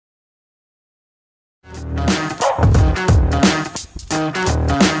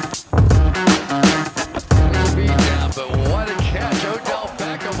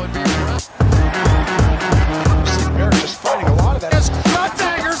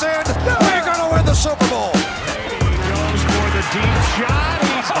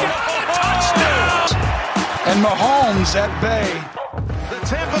Mahomes at bay. The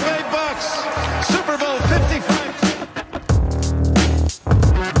Tampa Bay Bucks, Super Bowl 55.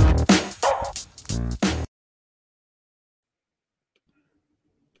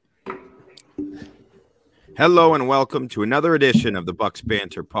 Hello and welcome to another edition of the Bucks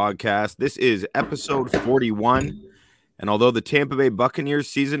Banter podcast. This is episode 41. And although the Tampa Bay Buccaneers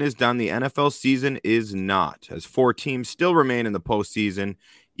season is done, the NFL season is not, as 4 teams still remain in the postseason,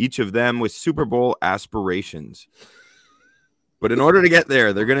 each of them with Super Bowl aspirations. But in order to get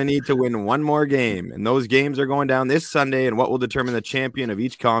there, they're going to need to win one more game, and those games are going down this Sunday and what will determine the champion of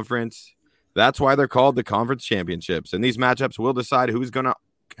each conference. That's why they're called the conference championships, and these matchups will decide who's going to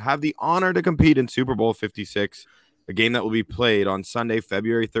have the honor to compete in Super Bowl 56, a game that will be played on Sunday,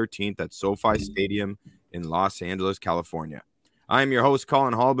 February 13th at SoFi Stadium in Los Angeles, California. I am your host,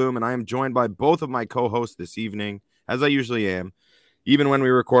 Colin Hallboom, and I am joined by both of my co-hosts this evening, as I usually am, even when we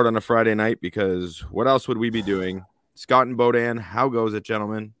record on a Friday night, because what else would we be doing? Scott and Bodan, how goes it,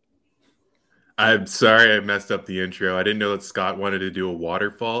 gentlemen? I'm sorry I messed up the intro. I didn't know that Scott wanted to do a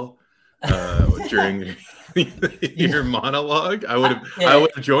waterfall during your monologue. I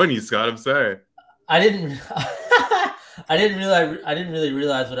would have joined you, Scott. I'm sorry. I didn't really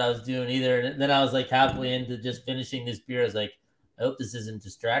realize what I was doing either. And then I was like halfway into just finishing this beer. I was like, I hope this isn't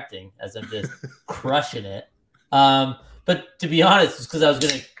distracting as I'm just crushing it. But to be honest, it's because I was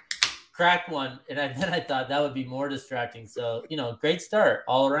going to crack one. And then I thought that would be more distracting. So, great start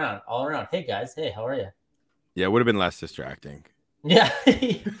all around. Hey guys. Hey, how are you? Yeah, it would have been less distracting. Yeah.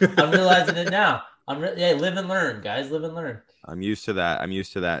 I'm realizing it now. Live and learn, guys. Live and learn. I'm used to that.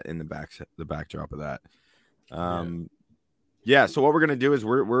 In the backdrop of that. Yeah, so what we're going to do is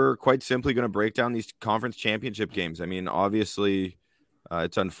we're quite simply going to break down these conference championship games. I mean, obviously,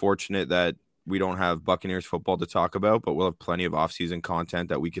 it's unfortunate that we don't have Buccaneers football to talk about, but we'll have plenty of offseason content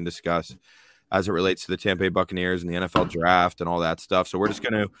that we can discuss as it relates to the Tampa Bay Buccaneers and the NFL draft and all that stuff. So we're just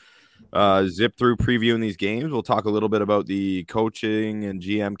going to zip through previewing these games. We'll talk a little bit about the coaching and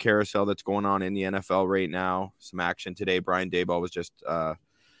GM carousel that's going on in the NFL right now. Some action today. Brian Daboll was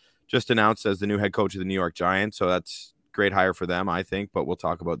just announced as the new head coach of the New York Giants, so that's great hire for them, I think, but we'll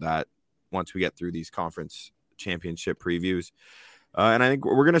talk about that once we get through these conference championship previews. And I think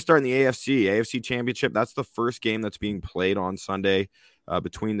we're going to start in the AFC Championship. That's the first game that's being played on Sunday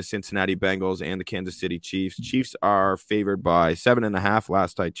between the Cincinnati Bengals and the Kansas City Chiefs. Chiefs are favored by 7.5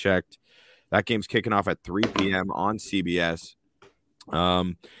 last I checked. That game's kicking off at 3 p.m. on CBS.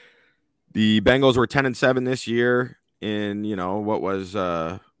 The Bengals were 10-7 this year in, what was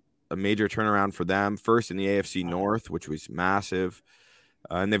a major turnaround for them. First in the AFC North, which was massive.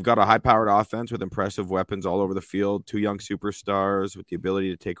 And they've got a high-powered offense with impressive weapons all over the field. 2 young superstars with the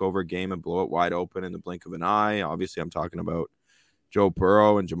ability to take over a game and blow it wide open in the blink of an eye. Obviously, I'm talking about Joe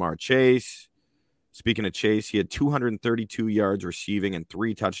Burrow and Jamar Chase. Speaking of Chase, he had 232 yards receiving and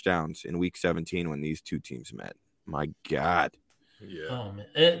 3 touchdowns in Week 17 when these two teams met. My God. Yeah. Oh,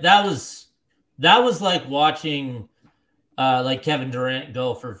 man. That was like watching like Kevin Durant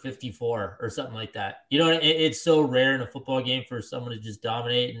go for 54 or something like that. It's so rare in a football game for someone to just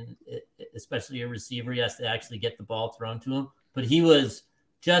dominate, and especially a receiver, he has to actually get the ball thrown to him. But he was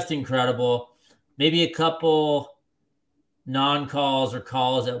just incredible. Maybe a couple non-calls or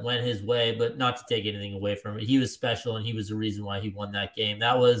calls that went his way, but not to take anything away from it. He was special, and he was the reason why he won that game.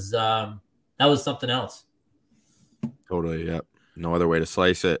 That was something else. Totally, yeah. No other way to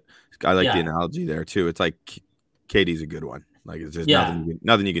slice it. I like the analogy there, too. It's like Katie's a good one. Like, it's just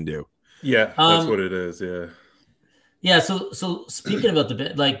nothing you can do. Yeah, that's what it is. Yeah. Yeah. So speaking about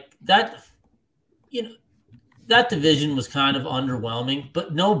that division was kind of underwhelming,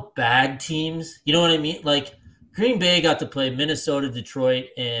 but no bad teams. You know what I mean? Like, Green Bay got to play Minnesota, Detroit,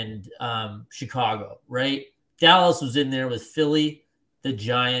 and Chicago, right? Dallas was in there with Philly, the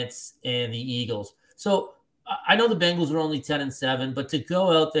Giants, and the Eagles. So I know the Bengals were only 10-7, but to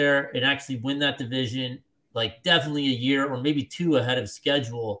go out there and actually win that division, like definitely a year or maybe 2 ahead of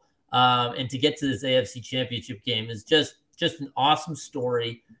schedule, and to get to this AFC Championship game is just an awesome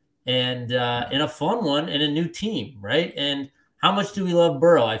story and a fun one and a new team, right? And how much do we love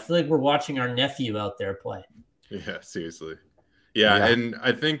Burrow? I feel like we're watching our nephew out there play. Yeah, seriously. Yeah, and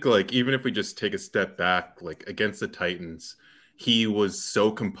I think like even if we just take a step back, like against the Titans, he was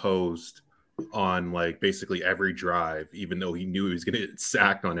so composed on like basically every drive, even though he knew he was going to get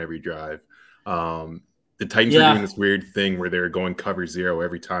sacked on every drive. The Titans were doing this weird thing where they were going cover 0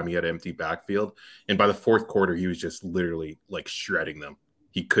 every time he had an empty backfield. And by the fourth quarter, he was just literally like shredding them.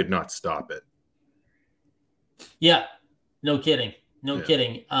 He could not stop it. Yeah, no kidding.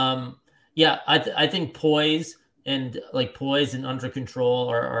 I think poise and like poise and under control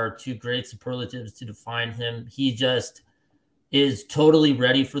are two great superlatives to define him. He just is totally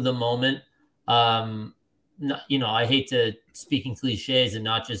ready for the moment. I hate to speak in cliches and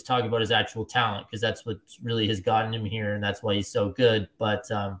not just talk about his actual talent, because that's what really has gotten him here, and that's why he's so good. But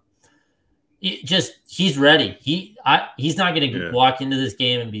he's ready. He's not going to walk into this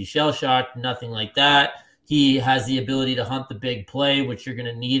game and be shell shocked. Nothing like that. He has the ability to hunt the big play, which you're going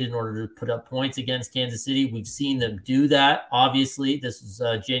to need in order to put up points against Kansas City. We've seen them do that. Obviously, this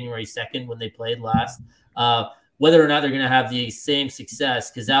was January 2nd when they played last. Whether or not they're going to have the same success,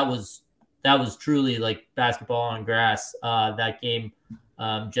 because that was truly like basketball on grass, that game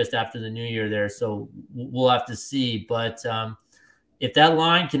just after the New Year there. So we'll have to see. But if that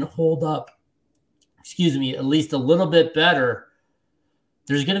line can hold up, at least a little bit better,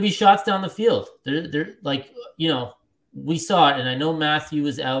 there's going to be shots down the field. They're like, we saw it, and I know Matthew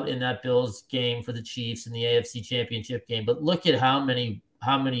was out in that Bills game for the Chiefs in the AFC Championship game, but look at how many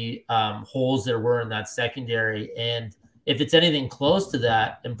holes there were in that secondary. And if it's anything close to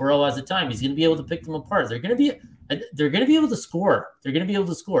that, and Burrow has the time, he's going to be able to pick them apart. They're going to be able to score. They're going to be able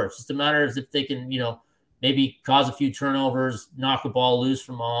to score. It's just a matter of if they can, maybe cause a few turnovers, knock a ball loose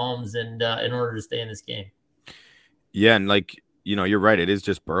from Mahomes, and in order to stay in this game. Yeah, and you're right. It is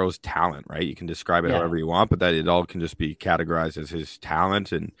just Burrow's talent, right? You can describe it however you want, but that it all can just be categorized as his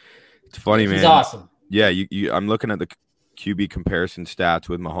talent. And it's funny, man. He's awesome. Yeah, I'm looking at the QB comparison stats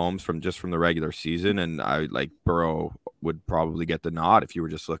with Mahomes from the regular season, and I like Burrow would probably get the nod if you were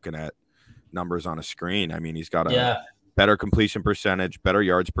just looking at numbers on a screen. I mean, he's got a better completion percentage, better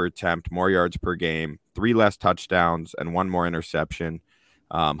yards per attempt, more yards per game, 3 less touchdowns, and 1 more interception,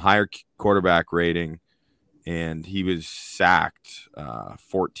 higher quarterback rating, and he was sacked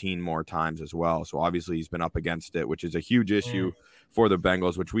 14 more times as well. So obviously he's been up against it, which is a huge issue for the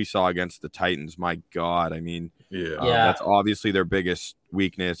Bengals, which we saw against the Titans. My God, I mean, that's obviously their biggest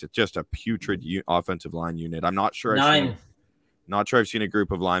weakness. It's just a putrid offensive line unit. I'm not sure. I've seen a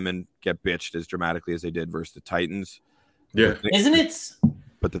group of linemen get bitched as dramatically as they did versus the Titans. Yeah, isn't it?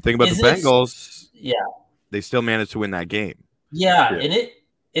 But the thing about the Bengals, they still managed to win that game. Yeah,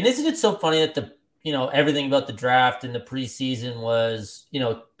 and isn't it so funny that everything about the draft and the preseason was,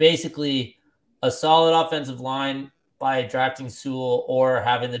 basically a solid offensive line by drafting Sewell or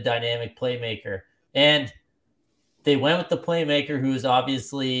having the dynamic playmaker. And they went with the playmaker, who is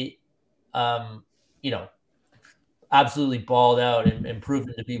obviously, absolutely balled out and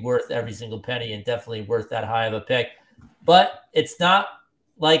proven to be worth every single penny, and definitely worth that high of a pick. But it's not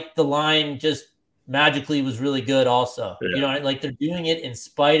like the line just magically was really good also. Like they're doing it in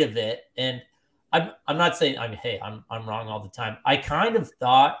spite of it. And I'm not saying I'm wrong all the time. I kind of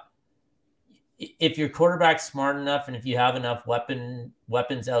thought if your quarterback's smart enough and if you have enough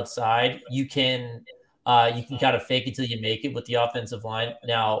weapons outside, you can kind of fake it till you make it with the offensive line.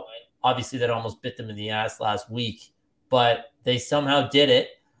 Now, obviously, that almost bit them in the ass last week, but they somehow did it.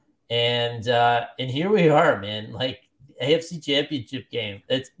 And here we are, man. Like AFC Championship game.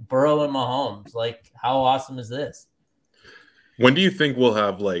 It's Burrow and Mahomes. Like, how awesome is this? When do you think we'll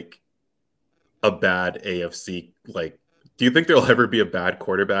have like a bad AFC? Like, do you think there'll ever be a bad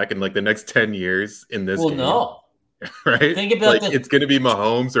quarterback in like the next 10 years in this game? No. Right? Think about it's going to be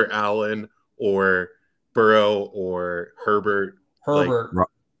Mahomes or Allen or Burrow or Herbert.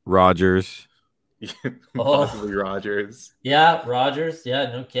 Rodgers. Possibly Rodgers. Yeah, Rodgers.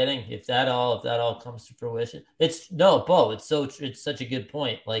 Yeah, no kidding. If that all comes to fruition, it's such a good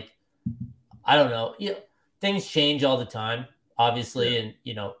point. Like, I don't know. Things change all the time, obviously, and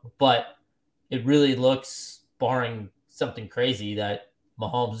but it really looks, barring something crazy, that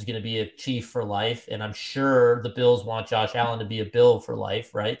Mahomes is going to be a Chief for life, and I'm sure the Bills want Josh Allen to be a Bill for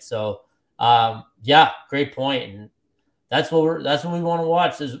life, right? So, great point, and that's what we want to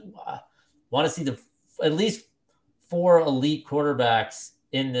watch. Is want to see at least 4 elite quarterbacks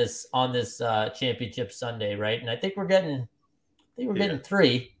on this championship Sunday, right? And I think we're getting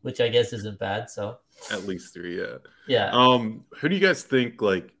 3, which I guess isn't bad. So at least 3, yeah. Yeah. Who do you guys think,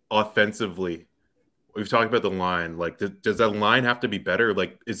 like, offensively? We've talked about the line. Like, does that line have to be better?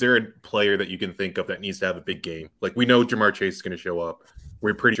 Like, is there a player that you can think of that needs to have a big game? Like, we know Jamar Chase is going to show up.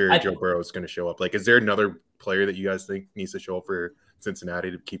 We're pretty sure Joe Burrow is going to show up. Like, is there another player that you guys think needs to show up for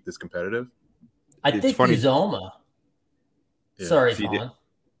Cincinnati to keep this competitive? I think Uzomah. Yeah. Sorry, Colin.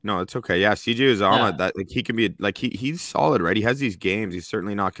 No, it's okay. Yeah, CJ Uzomah, that like he can be like he's solid, right? He has these games. He's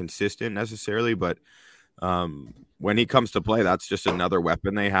certainly not consistent necessarily, but when he comes to play, that's just another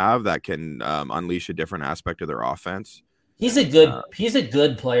weapon they have that can unleash a different aspect of their offense. He's a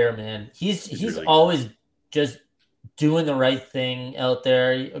good player, man. He's really always just doing the right thing out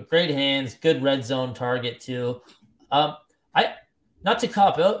there. Great hands, good red zone target too. I not to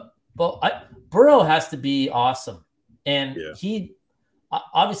cop out, but Burrow has to be awesome, and Yeah. he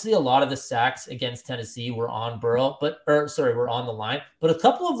obviously a lot of the sacks against Tennessee were on Burrow, were on the line, but a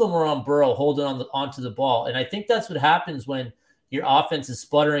couple of them were on Burrow holding onto the ball, and I think that's what happens when your offense is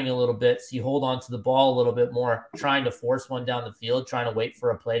sputtering a little bit, so you hold on to the ball a little bit more, trying to force one down the field, trying to wait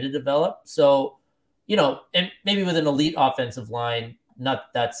for a play to develop. So, and maybe with an elite offensive line,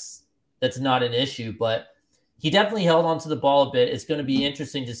 that's not an issue, but he definitely held onto the ball a bit. It's going to be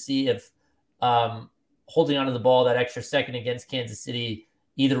interesting to see if holding onto the ball that extra second against Kansas City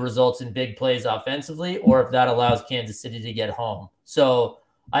either results in big plays offensively or if that allows Kansas City to get home. So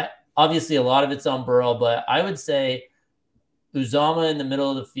obviously a lot of it's on Burrow, but I would say Uzomah in the middle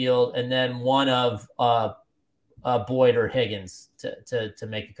of the field, and then one of Boyd or Higgins to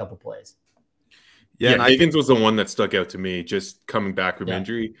make a couple plays. Yeah, Higgins was the one that stuck out to me, just coming back from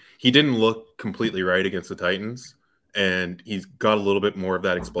injury. He didn't look completely right against the Titans, and he's got a little bit more of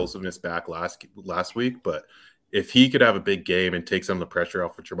that explosiveness back last week. But if he could have a big game and take some of the pressure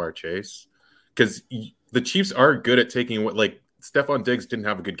off of Ja'Marr Chase, because the Chiefs are good at taking what, like, Stephon Diggs didn't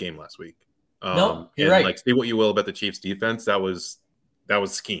have a good game last week. No, you're right. Like, say what you will about the Chiefs defense, that was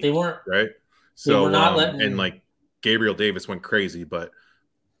scheme. They weren't right. So they were not letting, and like Gabriel Davis went crazy, but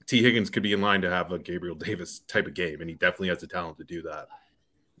T. Higgins could be in line to have a Gabriel Davis type of game, and he definitely has the talent to do that.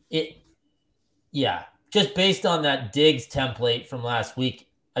 Just based on that Diggs template from last week,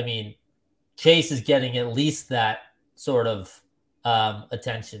 I mean, Chase is getting at least that sort of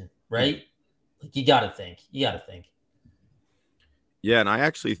attention, right? Mm-hmm. Like, you got to think. Yeah, and I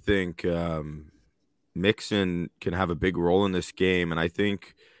actually think Mixon can have a big role in this game, and I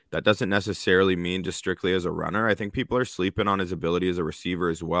think that doesn't necessarily mean just strictly as a runner. I think people are sleeping on his ability as a receiver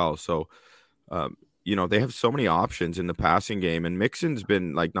as well. So, they have so many options in the passing game, and Mixon's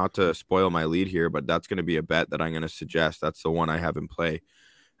been, like, not to spoil my lead here, but that's going to be a bet that I'm going to suggest. That's the one I have in play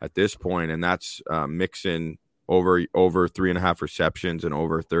at this point, and that's Mixon over 3.5 receptions and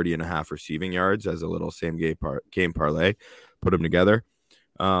over 30.5 receiving yards as a little same game parlay. Put them together.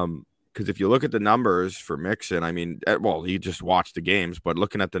 Because if you look at the numbers for Mixon, I mean, he just watched the games, but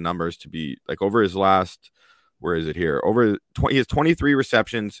looking at the numbers to be like over his last, where is it here? He has 23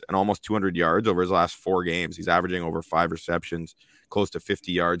 receptions and almost 200 yards over his last 4 games. He's averaging over 5 receptions, close to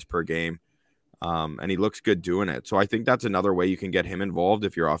 50 yards per game. And he looks good doing it. So I think that's another way you can get him involved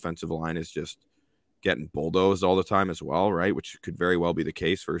if your offensive line is just getting bulldozed all the time as well, right? Which could very well be the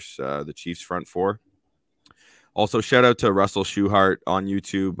case versus the Chiefs front four. Also, shout out to Russell Schuhart on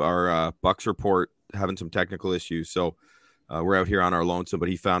YouTube, our Bucks report, having some technical issues. So we're out here on our lonesome, but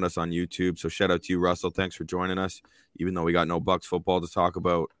he found us on YouTube. So shout out to you, Russell. Thanks for joining us. Even though we got no Bucks football to talk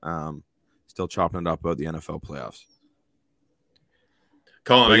about, still chopping it up about the NFL playoffs.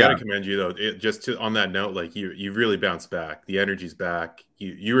 Colin, I got to commend you, though. On that note, like, you really bounced back. The energy's back.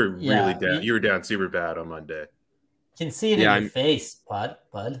 You were really down. You were down super bad on Monday. Can see it in your face,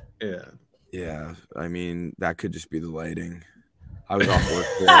 bud. Yeah. Yeah, I mean, that could just be the lighting. I was off work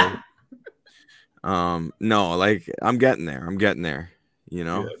today. No, like, I'm getting there.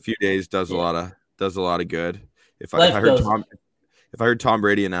 A few days does a lot of good. If I heard Tom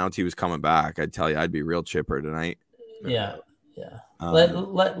Brady announce he was coming back, I'd tell you I'd be real chipper tonight. Yeah.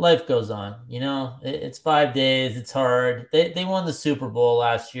 Let life goes on. It's 5 days. It's hard. They won the Super Bowl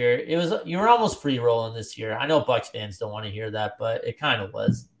last year. You were almost free rolling this year. I know Bucs fans don't want to hear that, but it kind of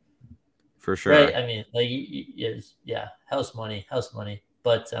was. For sure. Right. I mean, like, house money.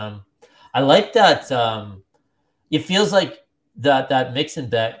 But I like that. It feels like that mix and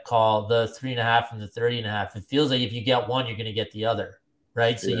bet call, the 3.5 and the 30.5. It feels like if you get one, you're going to get the other.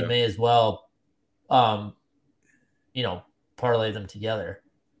 Right. So you may as well, parlay them together.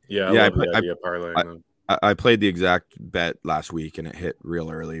 Yeah. I love the idea of parlaying them. I played the exact bet last week and it hit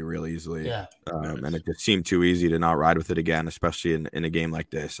real early, real easily. Yeah. And it just seemed too easy to not ride with it again, especially in a game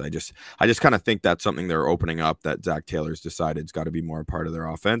like this. I just kind of think that's something they're opening up that Zach Taylor's decided has got to be more a part of their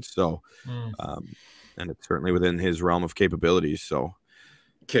offense. So, and it's certainly within his realm of capabilities. So,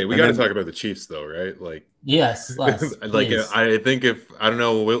 okay, we got to talk about the Chiefs though, right? Like, yes, like I think I don't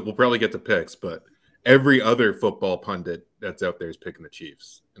know, we'll probably get to picks, but every other football pundit that's out there is picking the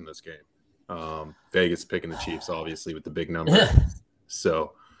Chiefs in this game. Vegas picking the Chiefs, obviously, with the big number.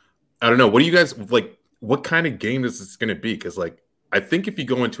 So I don't know. What do you guys like? What kind of game is this going to be? Because, like, I think if you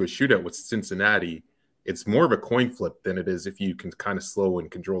go into a shootout with Cincinnati, it's more of a coin flip than it is if you can kind of slow and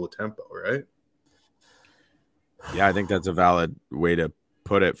control the tempo, right? Yeah, I think that's a valid way to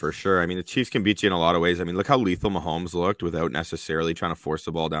put it for sure. I mean, the Chiefs can beat you in a lot of ways. I mean, look how lethal Mahomes looked without necessarily trying to force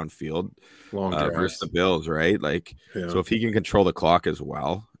the ball downfield versus the Bills, right? Like, so if he can control the clock as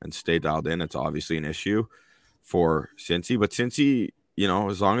well and stay dialed in, it's obviously an issue for Cincy. But Cincy, you know,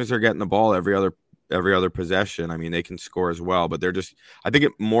 as long as they're getting the ball every other possession, I mean, they can score as well. But I think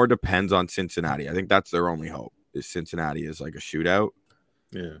it more depends on Cincinnati. I think that's their only hope is Cincinnati is like a shootout.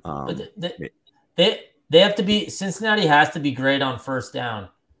 Yeah. They have to be, Cincinnati has to be great on first down,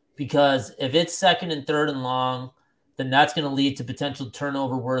 because if it's second and third and long, then that's going to lead to potential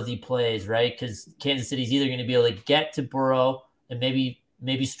turnover worthy plays, right? Because Kansas City's either going to be able to get to Burrow and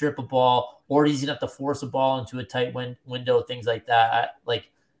maybe strip a ball, or he's going to have to force a ball into a tight window, things like that. Like,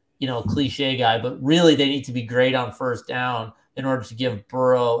 you know, cliche guy, but really they need to be great on first down in order to give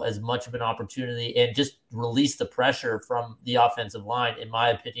Burrow as much of an opportunity and just release the pressure from the offensive line, in my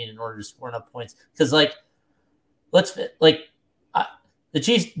opinion, in order to score enough points. Because, like, the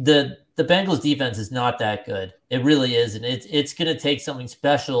Chiefs, the Bengals defense is not that good. It really is, and it's going to take something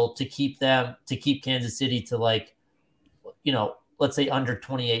special to keep Kansas City to, like, you know, let's say under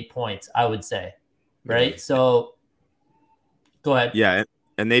 28 points. I would say, right? So, go ahead. Yeah.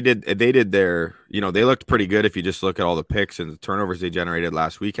 And they did their, you know, they looked pretty good if you just look at all the picks and the turnovers they generated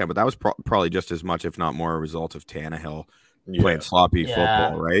last weekend. But that was probably just as much, if not more, a result of Tannehill playing sloppy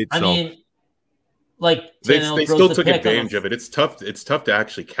football, right? I mean, like, they still took advantage of it. It's tough to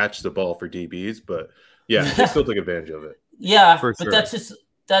actually catch the ball for DBs, but yeah, they still took advantage of it. Yeah, but sure.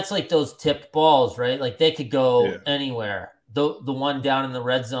 That's like those tipped balls, right? Like they could go anywhere. The one down in the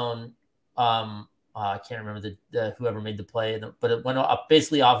red zone. I can't remember whoever made the play, but it went up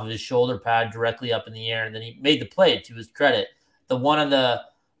basically off of his shoulder pad directly up in the air, and then he made the play, to his credit. The one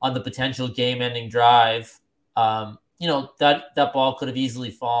on the potential game-ending drive, you know, that ball could have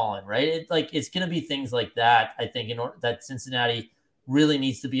easily fallen, right? It's going to be things like that. I think that Cincinnati really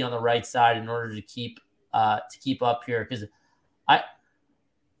needs to be on the right side in order to keep up here, because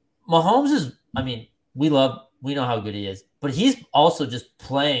Mahomes is. I mean, we know how good he is, but he's also just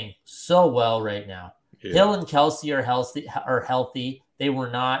playing so well right now. Yeah. Hill and Kelsey are healthy. They were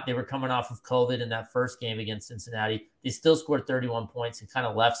not. They were coming off of COVID in that first game against Cincinnati. They still scored 31 points and kind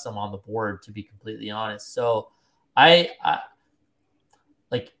of left some on the board, to be completely honest. So I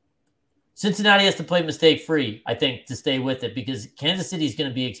like Cincinnati has to play mistake free, I think, to stay with it, because Kansas City is going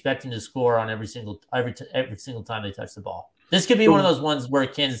to be expecting to score on every single time they touch the ball. This could be one of those ones where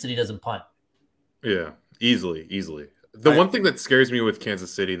Kansas City doesn't punt. Yeah, easily. The one thing that scares me with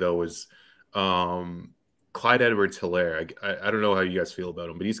Kansas City, though, is Clyde Edwards-Helaire. I don't know how you guys feel about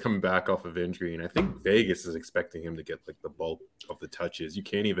him, but he's coming back off of injury, and I think Vegas is expecting him to get like the bulk of the touches. You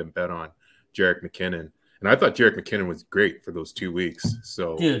can't even bet on Jerick McKinnon, and I thought Jerick McKinnon was great for those 2 weeks.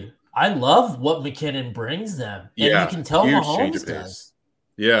 So, dude, I love what McKinnon brings them, and you can tell Mahomes does.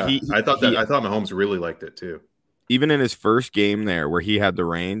 Yeah, I thought Mahomes really liked it too. Even in his first game there where he had the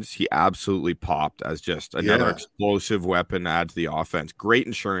reins, he absolutely popped as just another explosive weapon to add to the offense. Great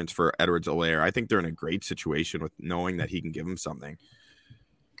insurance for Edwards-Helaire. I think they're in a great situation with knowing that he can give him something.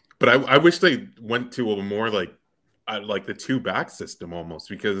 But I wish they went to a more like the two-back system almost,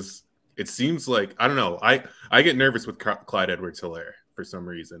 because it seems like, I don't know, I get nervous with Clyde Edwards-Helaire for some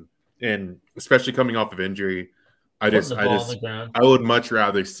reason. And especially coming off of injury, I would much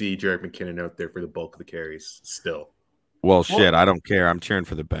rather see Jerick McKinnon out there for the bulk of the carries still. Well, shit, I don't care. I'm cheering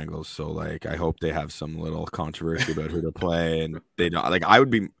for the Bengals, so like I hope they have some little controversy about who to play, and they don't. Like I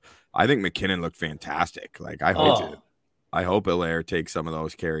think McKinnon looked fantastic. Like I hope Helaire takes some of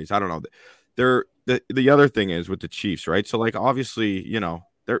those carries. I don't know. The other thing is with the Chiefs, right? So like obviously, you know,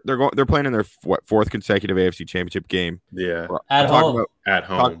 they're playing in their fourth consecutive AFC Championship game. Yeah, at home.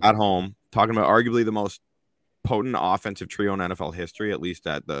 Talking about arguably the most potent offensive trio in NFL history, at least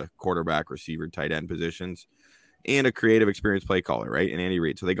at the quarterback, receiver, tight end positions, and a creative, experienced play caller, right? And Andy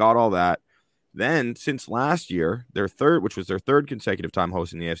Reid. So they got all that. Then since last year, which was their third consecutive time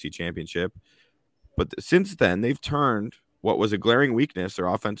hosting the AFC Championship, but since then they've turned what was a glaring weakness, their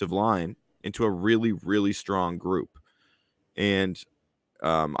offensive line, into a really, really strong group. And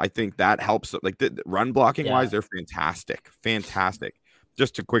I think that helps. Like the run blocking wise, they're fantastic.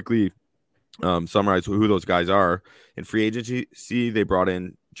 Just to quickly summarize who those guys are. In free agency, they brought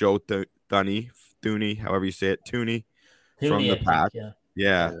in Joe Thuney, however you say it, Thuney from the Pats.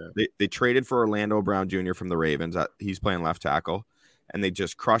 Yeah. They traded for Orlando Brown Jr. from the Ravens. He's playing left tackle, and they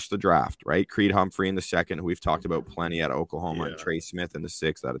just crushed the draft, right? Creed Humphrey in the second, who we've talked about plenty out of Oklahoma, and Trey Smith in the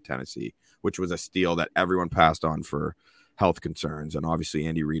sixth out of Tennessee, which was a steal that everyone passed on for health concerns. And obviously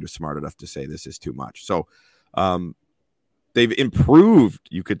Andy Reid was smart enough to say this is too much. So they've improved,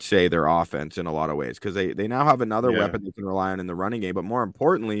 you could say, their offense in a lot of ways because they now have another Yeah. weapon they can rely on in the running game. But more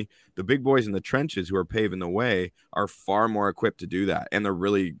importantly, the big boys in the trenches who are paving the way are far more equipped to do that. And they're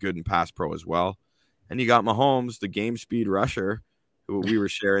really good in pass pro as well. And you got Mahomes, the game speed rusher, who we were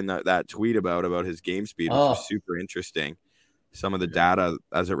sharing that tweet about his game speed, which was super interesting. Some of the data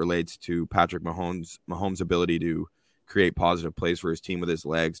as it relates to Patrick Mahomes' ability to create positive plays for his team with his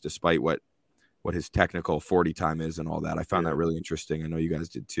legs, despite what his technical 40 time is and all that. I found that really interesting. I know you guys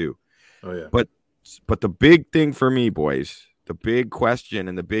did too. Oh yeah. But the big thing for me, boys, the big question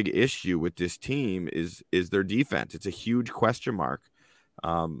and the big issue with this team is their defense. It's a huge question mark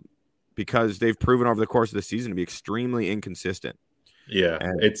because they've proven over the course of the season to be extremely inconsistent. Yeah,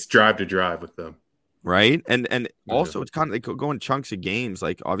 and it's drive to drive with them. Right. And also it's kind of, they go in chunks of games.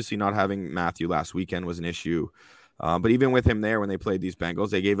 Like obviously not having Matthew last weekend was an issue. But even with him there, when they played these Bengals,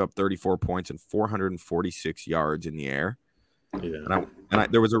 they gave up 34 points and 446 yards in the air. Yeah.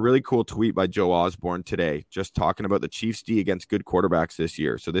 And there was a really cool tweet by Joe Osborne today, just talking about the Chiefs D against good quarterbacks this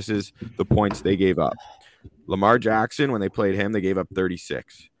year. So this is the points they gave up. Lamar Jackson, when they played him, they gave up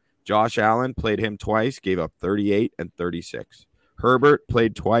 36. Josh Allen played him twice, gave up 38 and 36. Herbert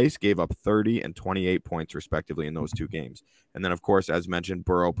played twice, gave up 30 and 28 points respectively in those two games. And then, of course, as mentioned,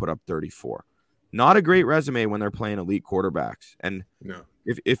 Burrow put up 34. Not a great resume when they're playing elite quarterbacks. And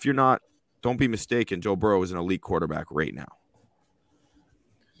if you're not, don't be mistaken, Joe Burrow is an elite quarterback right now.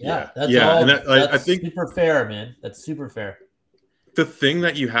 That's all. And that's I think super fair, man. That's super fair. The thing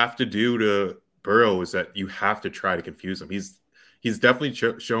that you have to do to Burrow is that you have to try to confuse him. He's definitely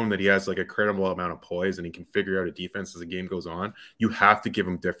shown that he has like a credible amount of poise and he can figure out a defense as the game goes on. You have to give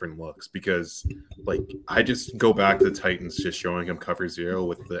him different looks because, like, I just go back to the Titans just showing him cover zero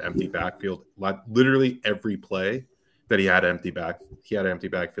with the empty backfield. Literally every play that he had an empty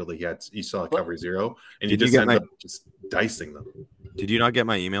backfield that he saw cover zero, and you just end up just dicing them. Did you not get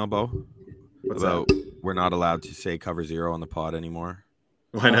my email, Bo? What's about that? We're not allowed to say cover zero on the pod anymore.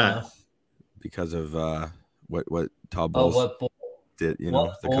 Why not? Because of what Todd Bowles did, the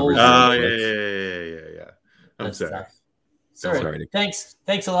cover zero. Yeah. I'm sorry. Sorry. Thanks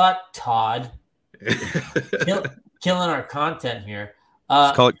a lot, Todd. Killing our content here.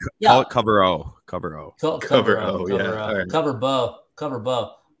 Call it cover O. Cover O. Cover O. Right. Cover Bo.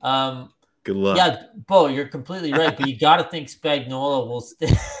 Good luck. Yeah, Bo, you're completely right, but you got to think Spagnuolo will stay.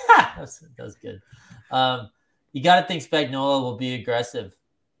 That was good. You got to think Spagnuolo will be aggressive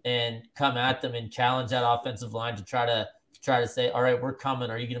and come at them and challenge that offensive line to try to say, all right, we're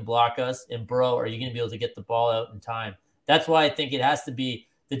coming. Are you going to block us? And Burrow, are you going to be able to get the ball out in time? That's why I think it has to be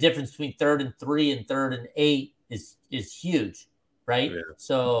the difference between 3rd and 3 and 3rd and 8 is huge, right? Yeah.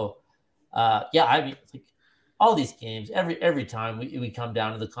 So, I mean, like all these games, every time we come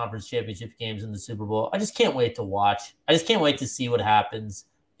down to the conference championship games in the Super Bowl, I just can't wait to watch. I just can't wait to see what happens.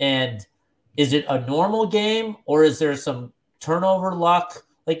 And is it a normal game or is there some turnover luck?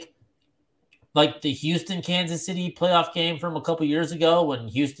 Like the Houston Kansas City playoff game from a couple years ago when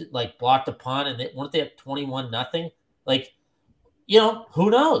Houston blocked a punt and weren't they up 21-0? Who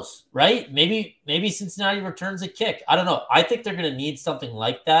knows, right? Maybe Cincinnati returns a kick. I don't know. I think they're going to need something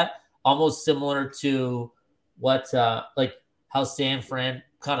like that, almost similar to what how San Fran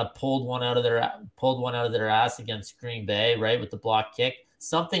kind of pulled one out of their ass against Green Bay, right, with the block kick.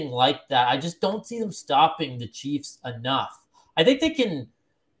 Something like that. I just don't see them stopping the Chiefs enough. I think they can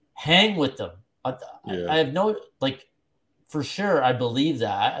hang with them. I have no, for sure, I believe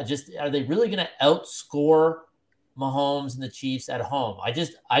that. Are they really going to outscore Mahomes and the Chiefs at home? I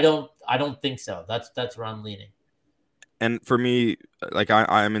don't think so. That's where I'm leaning. And for me,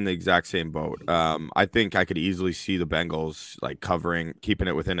 I'm in the exact same boat. I think I could easily see the Bengals covering, keeping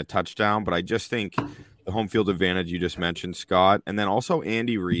it within a touchdown. But I just think the home field advantage you just mentioned, Scott, and then also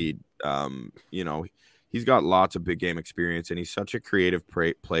Andy Reid. He's got lots of big game experience, and he's such a creative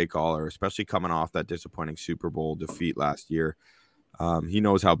play caller, especially coming off that disappointing Super Bowl defeat last year. He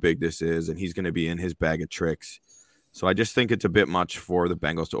knows how big this is, and he's going to be in his bag of tricks. So I just think it's a bit much for the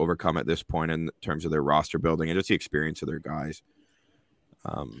Bengals to overcome at this point in terms of their roster building and just the experience of their guys.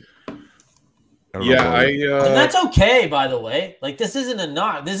 And that's okay, by the way. This isn't a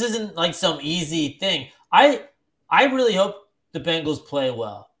knock. This isn't some easy thing. I really hope the Bengals play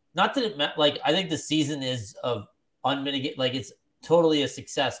well. Not that I think the season is of unmitigated. It's totally a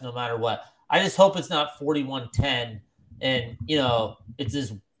success no matter what. I just hope it's not 41-10 and it's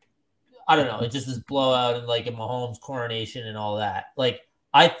this. I don't know. It's just this blowout and a Mahomes coronation and all that. But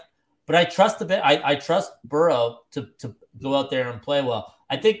I trust I trust Burrow to go out there and play well.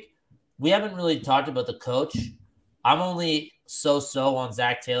 I think we haven't really talked about the coach. I'm only so on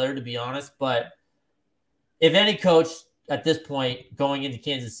Zach Taylor, to be honest. But if any coach at this point going into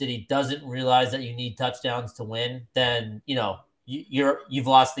Kansas City doesn't realize that you need touchdowns to win, then you've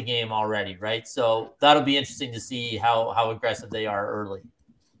lost the game already, right? So that'll be interesting to see how aggressive they are early.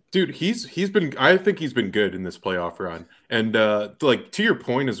 Dude, I think he's been good in this playoff run. And like to your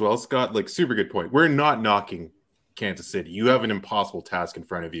point as well, Scott, like super good point. We're not knocking Kansas City. You have an impossible task in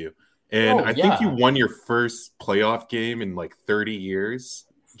front of you. And I think you won your first playoff game in like 30 years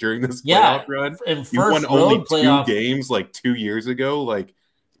during this playoff run. You won only 2 games like 2 years ago. Like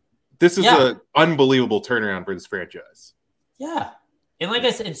this is an unbelievable turnaround for this franchise. Yeah. And like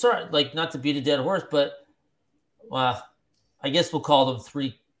I said, sorry, like not to beat a dead horse, but I guess we'll call them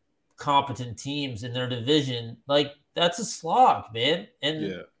 3 competent teams in their division. Like that's a slog, man.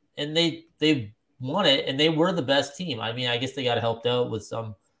 And they won it, and they were the best team. I mean, I guess they got helped out with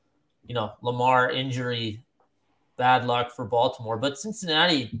some, Lamar injury, bad luck for Baltimore. But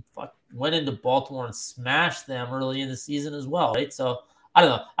Cincinnati went into Baltimore and smashed them early in the season as well, right? So I don't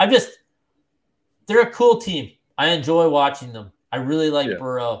know. They're a cool team. I enjoy watching them. I really like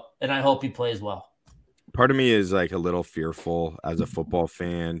Burrow, and I hope he plays well. Part of me is like a little fearful as a football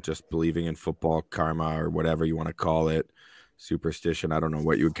fan, just believing in football karma or whatever you want to call it, superstition. I don't know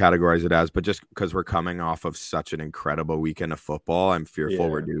what you would categorize it as, but just because we're coming off of such an incredible weekend of football, I'm fearful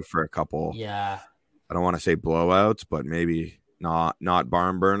we're due for a couple. Yeah. I don't want to say blowouts, but maybe not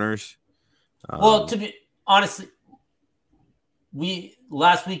barn burners. Well, to be honestly,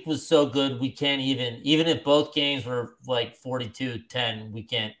 last week was so good. We can't even if both games were like 42-10, we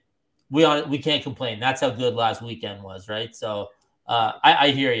can't complain. That's how good last weekend was, right? So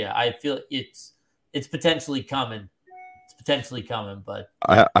I hear you. I feel it's potentially coming. But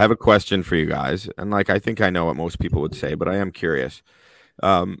I have a question for you guys, and like I think I know what most people would say, but I am curious.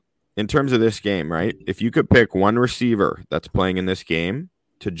 In terms of this game, right? If you could pick one receiver that's playing in this game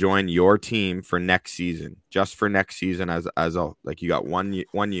to join your team for next season, just for next season, as a like you got one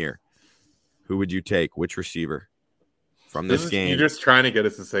year, who would you take? Which receiver from this game? You're just trying to get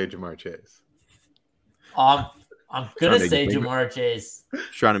us to say Ja'Marr Chase. I'm gonna say Ja'Marr Chase.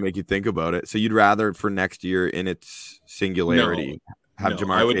 Trying to make you think about it. So you'd rather for next year in its singularity have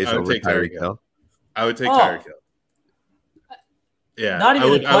Ja'Marr Chase over Tyreek Hill? I would take Tyreek Hill. Yeah, not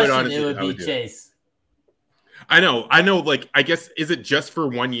even a question. It would be Chase. I know. Like, I guess is it just for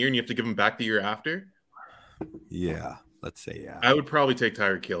 1 year and you have to give him back the year after? Yeah, let's say I would probably take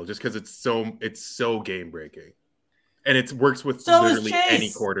Tyreek Hill just because it's so game breaking, and it works with literally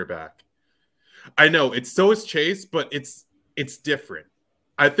any quarterback. I know so is Chase, but it's different.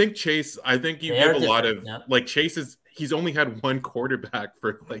 I think you have a lot of like he's only had one quarterback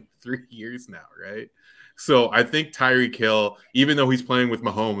for like 3 years now, right? So I think Tyreek Hill, even though he's playing with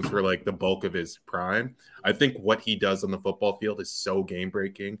Mahomes for like the bulk of his prime, I think what he does on the football field is so game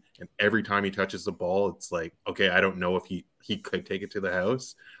breaking. And every time he touches the ball, it's like, okay, I don't know if he could take it to the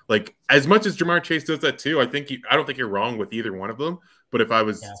house. Like as much as Ja'Marr Chase does that too, I don't think you're wrong with either one of them. But if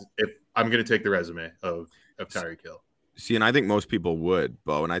I'm going to take the resume of Tyreek Hill. See, and I think most people would,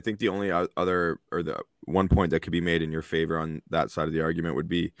 Bo. And I think the only other or the one point that could be made in your favor on that side of the argument would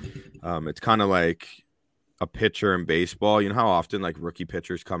be it's kind of like a pitcher in baseball. You know how often like rookie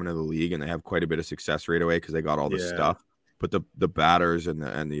pitchers come into the league and they have quite a bit of success right away because they got all this stuff. But the batters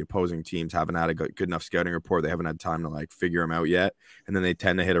and the opposing teams haven't had a good enough scouting report. They haven't had time to like figure him out yet. And then they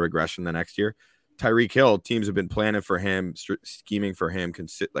tend to hit a regression the next year. Tyreek Hill, teams have been planning for him, scheming for him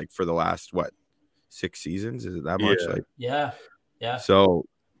like for the last 6 seasons? Is it that much? Yeah. So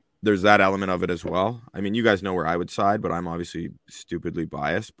there's that element of it as well. I mean, you guys know where I would side, but I'm obviously stupidly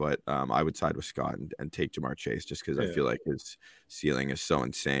biased. But I would side with Scott and take Ja'Marr Chase just because I feel like his ceiling is so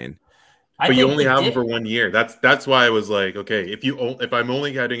insane. But you only have him for 1 year. That's why I was like, okay, if I'm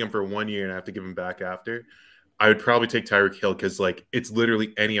only getting him for 1 year and I have to give him back after, I would probably take Tyreek Hill because like it's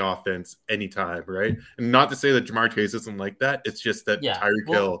literally any offense, anytime, right? And not to say that Ja'Marr Chase isn't like that. It's just that Tyreek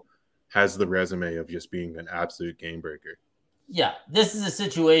Hill has the resume of just being an absolute game breaker. Yeah, this is a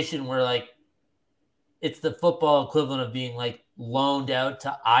situation where like it's the football equivalent of being like loaned out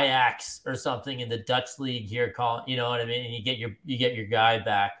to Ajax or something in the Dutch league here. You know what I mean? And you get your guy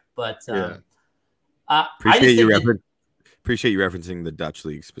back. But appreciate you referencing the Dutch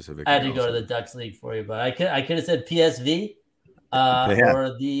league specifically. I had to go to the Dutch league for you, but I could have said PSV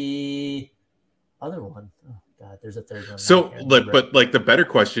or the other one. Oh God, there's a third one. So, but the better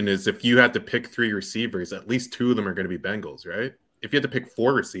question is, if you had to pick 3 receivers, at least 2 of them are going to be Bengals, right? If you had to pick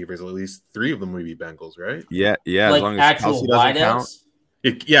 4 receivers, at least 3 of them would be Bengals, right? Yeah. Like as long as actual wideouts.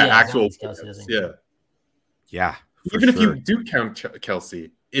 Actual. Yeah. Even if you do count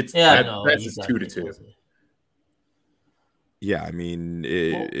Kelsey, that's 2-2. Yeah, I mean,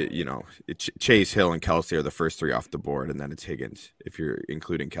 Chase, Hill, and Kelsey are the first three off the board, and then it's Higgins if you're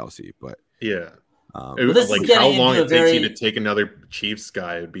including Kelsey. But Yeah. this Like is how getting long into it a takes you very- to take another Chiefs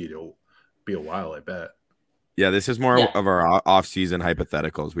guy would be a while, I bet. yeah, this is more Yeah. of our off-season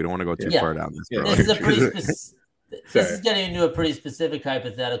hypotheticals. We don't want to go too Yeah. far down this Yeah. road. This is a pretty this Sorry. is getting into a pretty specific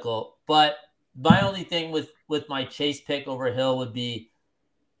hypothetical. But my only thing with my Chase pick over Hill would be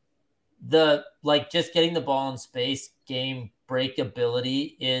just getting the ball in space, game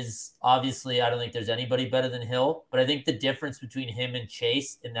breakability is obviously, I don't think there's anybody better than Hill, but I think the difference between him and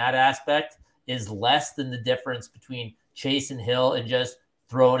Chase in that aspect is less than the difference between Chase and Hill and just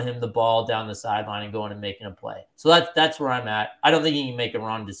throwing him the ball down the sideline and going and making a play. So that's where I'm at. I don't think he can make a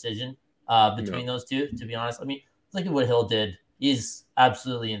wrong decision between those two, to be honest. I mean, look at what Hill did. He's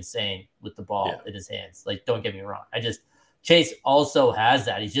absolutely insane with the ball in his hands. Like, don't get me wrong. Chase also has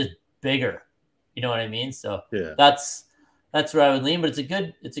that. He's just bigger. You know what I mean? So that's where I would lean, but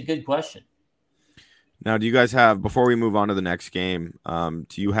it's a good question. Now, do you guys have, before we move on to the next game,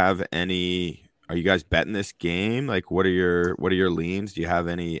 do you have are you guys betting this game? Like, what are your leans? Do you have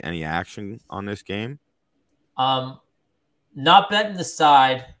any action on this game? Not betting the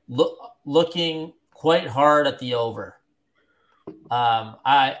side, looking quite hard at the over.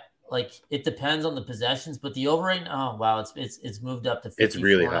 It depends on the possessions, but the over right now, wow, it's moved up to 54 It's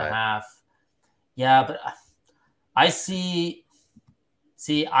really and a high. half. Yeah, but I see,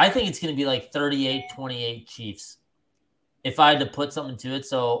 I think it's going to be like 38-28 Chiefs if I had to put something to it.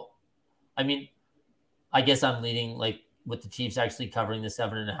 So, I mean, I guess I'm leading like with the Chiefs actually covering the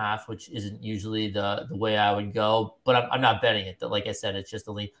 7.5, which isn't usually the way I would go, but I'm not betting it. Like I said, it's just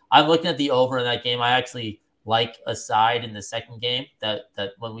a lead. I'm looking at the over in that game. I actually like a side in the second game that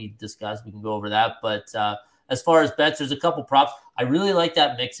when we discuss, we can go over that. But as far as bets, there's a couple props. I really like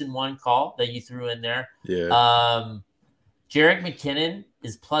that mix-in one call that you threw in there. Yeah. Jerick McKinnon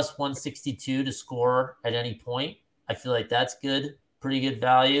is plus 162 to score at any point. I feel like that's good, pretty good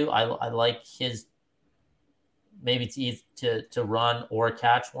value. I like his maybe to run or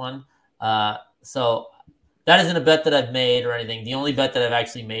catch one. So that isn't a bet that I've made or anything. The only bet that I've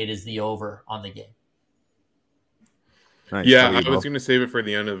actually made is the over on the game. Nice. Yeah, I was going to save it for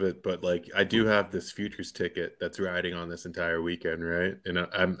the end of it, but like I do have this futures ticket that's riding on this entire weekend, right? And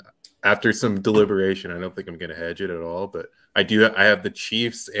I'm after some deliberation, I don't think I'm going to hedge it at all, but I have the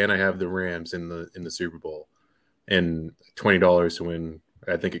Chiefs and I have the Rams in the Super Bowl, and $20 to win.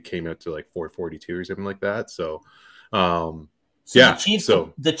 I think it came out to like 442 or something like that. So, The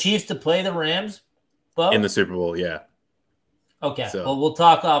Chiefs to play the Rams, Bo? In the Super Bowl, yeah. Okay. So. Well, we'll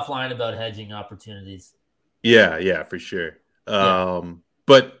talk offline about hedging opportunities. Yeah, for sure.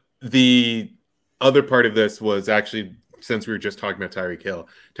 But the other part of this was actually, since we were just talking about Tyreek Hill,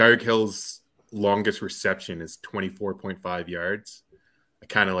 Tyreek Hill's longest reception is 24.5 yards. I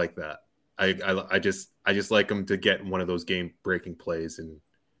kind of like that. I just like him to get one of those game-breaking plays, and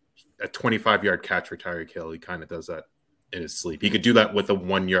a 25-yard catch for Tyreek Hill. He kind of does that in his sleep. He could do that with a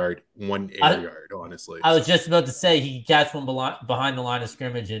 1 air yard, honestly. I was just about to say he could catch one behind the line of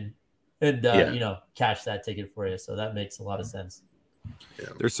scrimmage and catch that ticket for you. So that makes a lot of sense. Yeah.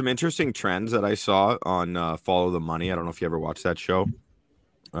 There's some interesting trends that I saw on Follow the Money. I don't know if you ever watched that show.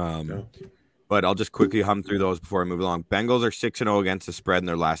 No. But I'll just quickly hum through those before I move along. Bengals are 6-0 against the spread in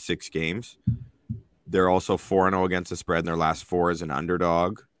their last 6 games. They're also 4-0 against the spread in their last 4 as an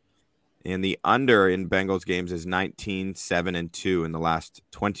underdog. And the under in Bengals games is 19-7-2 in the last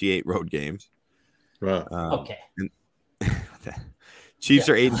 28 road games. Wow. Okay. Chiefs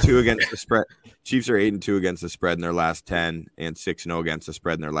are 8-2 against the spread. Chiefs are 8-2 against the spread in their last 10 and 6-0 against the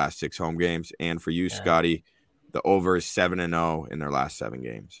spread in their last 6 home games. And for you, Scotty, the over is 7-0 in their last 7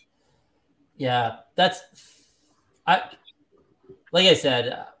 games. Yeah, like I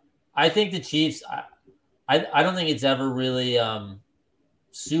said, I think the Chiefs, I don't think it's ever really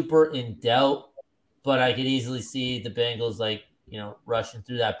super in doubt, but I could easily see the Bengals rushing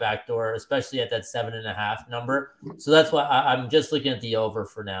through that back door, especially at that 7.5 number. So that's why I'm just looking at the over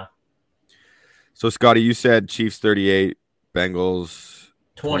for now. So Scotty, you said Chiefs 38, Bengals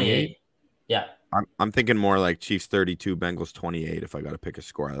 28. Yeah. I'm thinking more like Chiefs 32, Bengals 28. If I got to pick a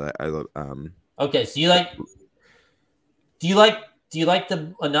score, Okay, so do you like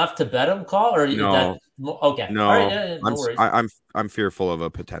them enough to bet them, call, or no? Okay, no, all right, no worries. I'm fearful of a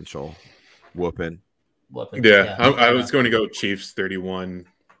potential whooping. Yeah, I was going to go Chiefs 31,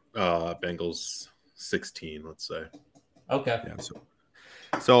 Bengals 16. Let's say. Okay. Yeah.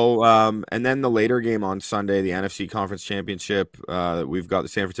 So, and then the later game on Sunday, the NFC Conference Championship, we've got the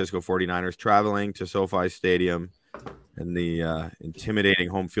San Francisco 49ers traveling to SoFi Stadium, and the intimidating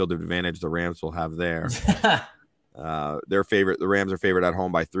home field advantage the Rams will have there. The Rams are favored at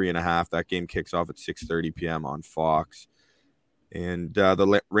home by 3.5. That game kicks off at 6:30 p.m. on Fox. And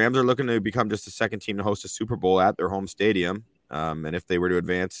the Rams are looking to become just the second team to host a Super Bowl at their home stadium. And if they were to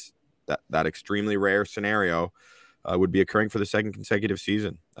advance, that extremely rare scenario would be occurring for the second consecutive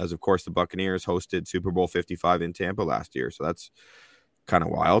season. As, of course, the Buccaneers hosted Super Bowl 55 in Tampa last year. So that's kind of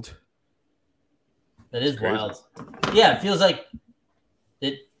wild. That is wild. Yeah, it feels like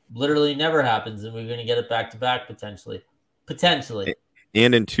it literally never happens, and we're going to get it back-to-back potentially.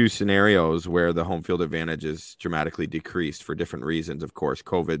 And in two scenarios where the home field advantage is dramatically decreased for different reasons. Of course,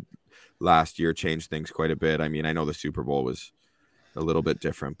 COVID last year changed things quite a bit. I mean, I know the Super Bowl was a little bit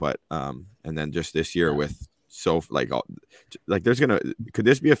different, but and then just this year with could this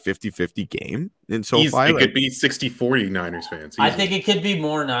be a 50-50 game in SoFi? It could be 60-40 Niners fans. I think it could be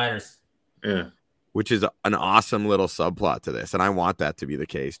more Niners. Yeah. Which is an awesome little subplot to this. And I want that to be the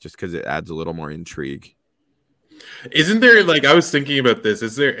case just because it adds a little more intrigue. Isn't there, I was thinking about this,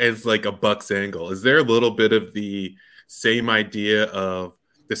 is there as a Bucks angle? Is there a little bit of the same idea of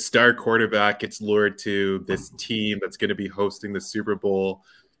the star quarterback gets lured to this team that's going to be hosting the Super Bowl,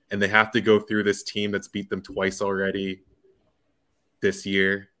 and they have to go through this team that's beat them twice already this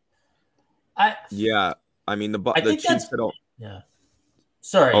year? I mean, the Chiefs don't. Yeah.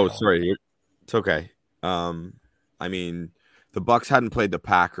 Sorry. Oh, sorry. It's okay. I mean, the Bucks hadn't played the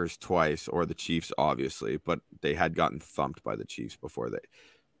Packers twice, or the Chiefs, obviously, but they had gotten thumped by the Chiefs before they.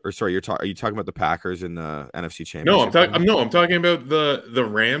 Or sorry, are you talking about the Packers in the NFC Championship? No, I'm talking about the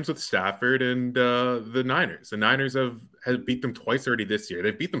Rams with Stafford and the Niners. The Niners have beat them twice already this year.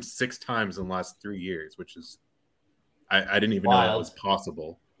 They've beat them 6 times in the last 3 years, which is I didn't even know that was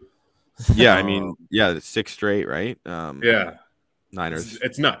possible. Yeah, I mean, 6 straight, right? Yeah, Niners.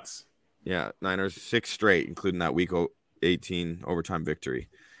 It's nuts. Yeah, Niners 6 straight, including that Week 18 overtime victory.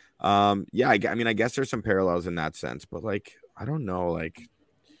 I mean, I guess there's some parallels in that sense, but I don't know,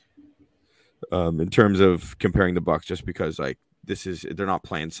 in terms of comparing the Bucks, just because they're not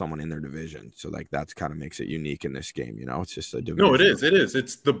playing someone in their division, so that's kind of makes it unique in this game. It's just a division. No, it is.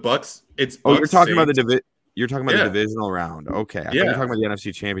 It's the Bucks. It's Bucks, you're talking about the You're talking about the divisional round. Okay. I thought you were talking about the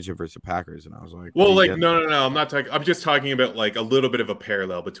NFC Championship versus the Packers, and I was like, well, no. I'm not talking. I'm just talking about a little bit of a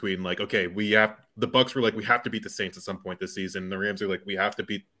parallel between the Bucks were we have to beat the Saints at some point this season. The Rams are we have to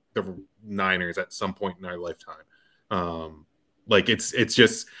beat the Niners at some point in our lifetime. It's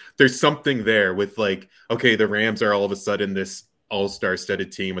just there's something there with the Rams are all of a sudden this all-star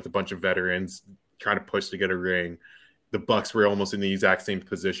studded team with a bunch of veterans trying to push to get a ring. The Bucks were almost in the exact same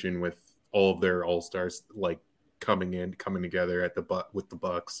position with all of their all-stars coming together with the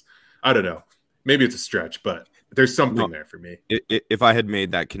Bucks. I don't know. Maybe it's a stretch, but there's something there for me. If I had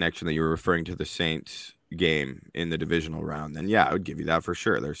made that connection that you were referring to the Saints game in the divisional round, then I would give you that for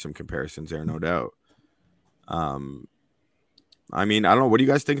sure. There's some comparisons there, no doubt. I mean, I don't know. What are you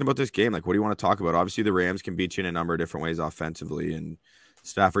guys thinking about this game? What do you want to talk about? Obviously, the Rams can beat you in a number of different ways offensively, and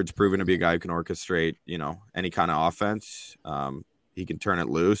Stafford's proven to be a guy who can orchestrate, any kind of offense. He can turn it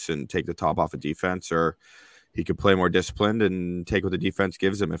loose and take the top off of defense, or he could play more disciplined and take what the defense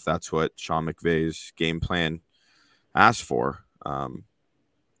gives him if that's what Sean McVay's game plan asked for.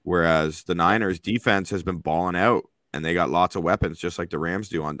 Whereas the Niners defense has been balling out, and they got lots of weapons, just like the Rams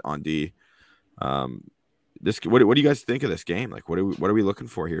do on D. What do you guys think of this game? What are we looking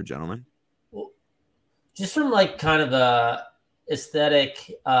for here, gentlemen? Well, just from kind of a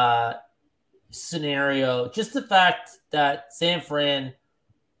aesthetic scenario, just the fact that San Fran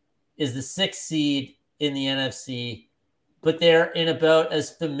is the 6th seed in the NFC, but they're in about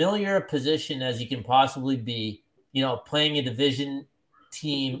as familiar a position as you can possibly be, playing a division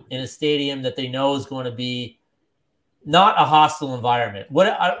team in a stadium that they know is going to be not a hostile environment.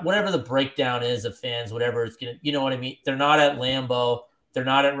 Whatever the breakdown is of fans, whatever it's going to, you know what I mean? They're not at Lambeau. They're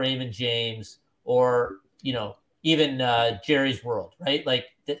not at Raymond James or, even Jerry's World, right?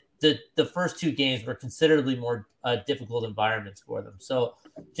 The first 2 games were considerably more difficult environments for them. So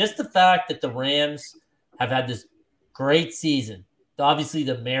just the fact that the Rams have had this great season, obviously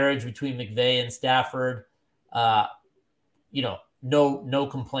the marriage between McVay and Stafford, no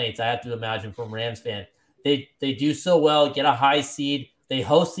complaints, I have to imagine, from Rams fan. They do so well, get a high seed. They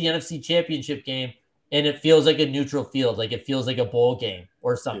host the NFC Championship game, and it feels like a neutral field. It feels like a bowl game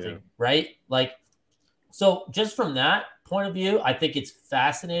or something, right? So just from that point of view, I think it's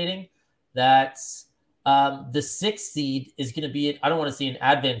fascinating that the 6th seed is going to be, I don't want to say an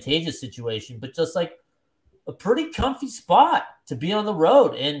advantageous situation, but just a pretty comfy spot to be on the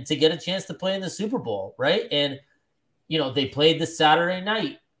road and to get a chance to play in the Super Bowl, right? And, they played the Saturday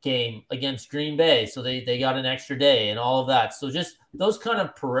night game against Green Bay, so they got an extra day and all of that. So just those kind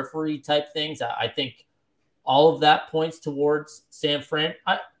of periphery type things, I think all of that points towards San Fran.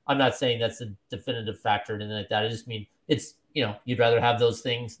 I'm not saying that's a definitive factor or anything like that. I just mean it's, you'd rather have those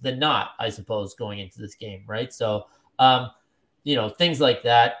things than not, I suppose, going into this game, right? So, things like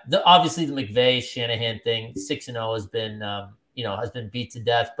that. Obviously, the McVay Shanahan thing, 6-0 has been, has been beat to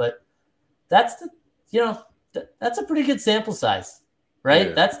death. But that's that's a pretty good sample size, right?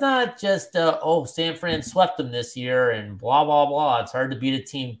 Yeah. That's not just San Fran swept them this year and blah blah blah. It's hard to beat a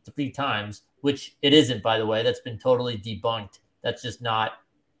team 3 times, which it isn't, by the way. That's been totally debunked. That's just not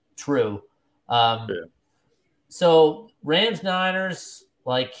true. So Rams Niners,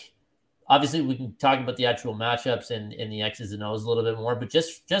 obviously we can talk about the actual matchups and the X's and O's a little bit more, but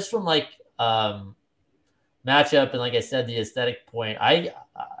just from matchup and like I said, the aesthetic point, I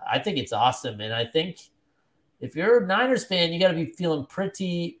think it's awesome. And I think if you're a Niners fan, you got to be feeling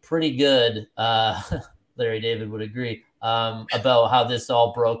pretty good. Larry David would agree about how this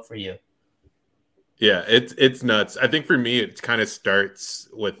all broke for you. Yeah, it's nuts. I think for me, it kind of starts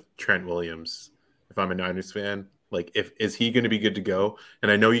with Trent Williams. If I'm a Niners fan, is he going to be good to go?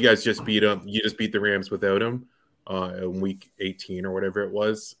 And I know you guys just beat him. You just beat the Rams without him in week 18 or whatever it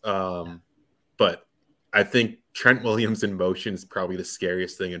was. But I think Trent Williams in motion is probably the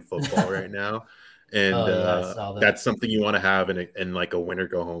scariest thing in football right now. And that's something you want to have in a winner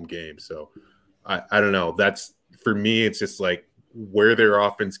go home game. So I don't know. That's for me. It's just where their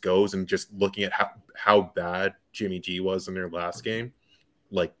offense goes and just looking at how bad Jimmy G was in their last game.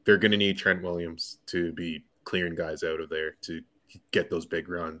 They're going to need Trent Williams to be clearing guys out of there to get those big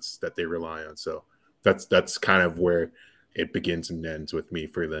runs that they rely on. So that's kind of where it begins and ends with me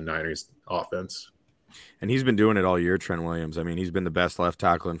for the Niners offense. And he's been doing it all year, Trent Williams. I mean, he's been the best left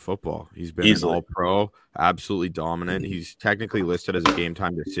tackle in football. He's been an all-pro, absolutely dominant. He's technically listed as a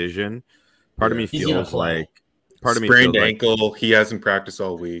game-time decision. Part of me feels sprained ankle. He hasn't practiced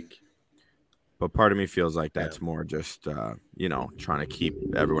all week. But part of me feels like that's more just, trying to keep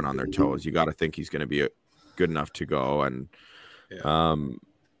everyone on their toes. You got to think he's going to be good enough to go. And,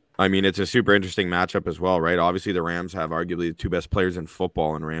 it's a super interesting matchup as well, right? Obviously, the Rams have arguably the 2 best players in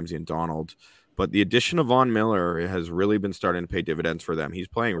football in Ramsey and Donald. But the addition of Von Miller has really been starting to pay dividends for them. He's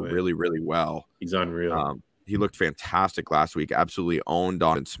playing really, really well. He's unreal. He looked fantastic last week. Absolutely owned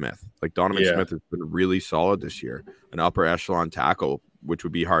Donovan Smith. Donovan Smith has been really solid this year. An upper echelon tackle, which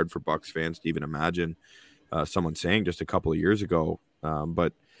would be hard for Bucs fans to even imagine someone saying just a couple of years ago.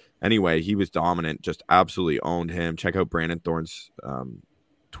 But anyway, he was dominant, just absolutely owned him. Check out Brandon Thorne's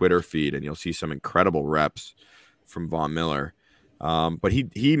Twitter feed, and you'll see some incredible reps from Von Miller. But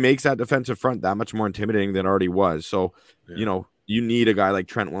he makes that defensive front that much more intimidating than it already was. So, you need a guy like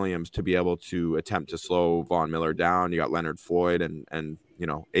Trent Williams to be able to attempt to slow Von Miller down. You got Leonard Floyd and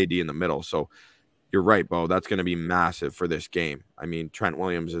AD in the middle. So you're right, Bo. That's going to be massive for this game. I mean, Trent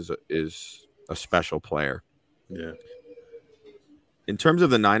Williams is a special player. Yeah. In terms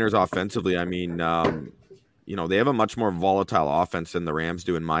of the Niners offensively, I mean, they have a much more volatile offense than the Rams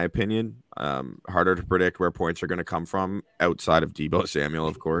do, in my opinion. Harder to predict where points are going to come from outside of Deebo Samuel,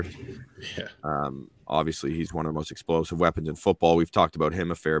 of course. Yeah. Obviously, he's one of the most explosive weapons in football. We've talked about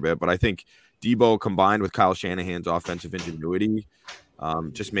him a fair bit, but I think Deebo combined with Kyle Shanahan's offensive ingenuity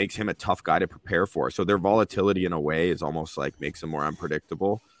just makes him a tough guy to prepare for. So their volatility in a way is almost makes him more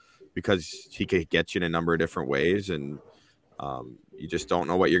unpredictable because he could get you in a number of different ways. And you just don't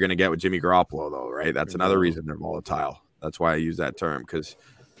know what you're going to get with Jimmy Garoppolo, though, right? That's another reason they're volatile. That's why I use that term because,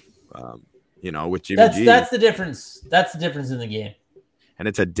 with Jimmy G. That's the difference. That's the difference in the game. And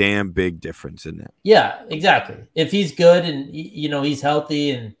it's a damn big difference, isn't it? Yeah, exactly. If he's good and, he's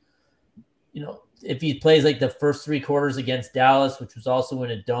healthy and, if he plays the first 3 quarters against Dallas, which was also in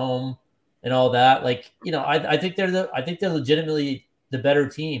a dome and all that, I think they're legitimately the better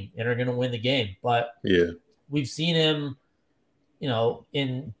team and are going to win the game. But we've seen him,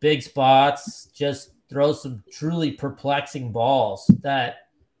 in big spots, just throw some truly perplexing balls that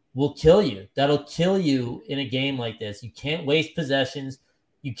will kill you. That'll kill you in a game like this. You can't waste possessions.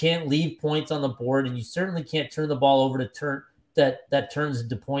 You can't leave points on the board, and you certainly can't turn the ball over to that turns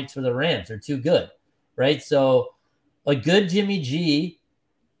into points for the Rams. They're too good, right? So a good Jimmy G,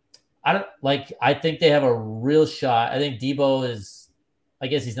 I think they have a real shot. I think Deebo is, I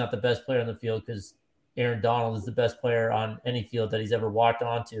guess he's not the best player on the field because Aaron Donald is the best player on any field that he's ever walked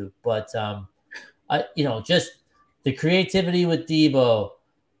onto. But, just the creativity with Deebo,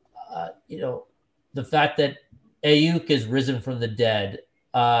 the fact that Ayuk has risen from the dead.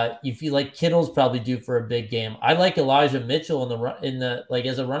 You feel like Kittle's probably due for a big game. I like Elijah Mitchell in the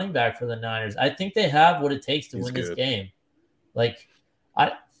as a running back for the Niners. I think they have what it takes to win this game.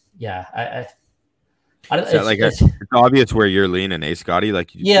 It's obvious where you're leaning, Scotty?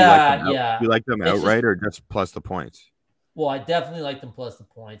 Like, you like them outright or just plus the points? Well, I definitely like them plus the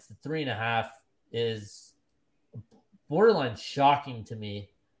points. The 3.5 is borderline shocking to me.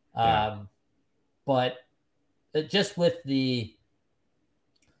 But just from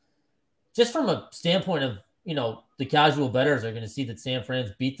a standpoint of, the casual bettors are going to see that San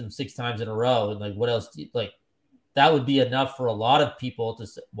Fran's beat them 6 times in a row. And like, what else that would be enough for a lot of people to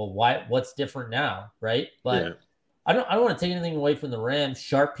say, well, what's different now? Right. But I don't want to take anything away from the Rams.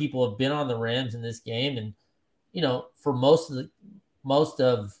 Sharp people have been on the Rams in this game. And, for most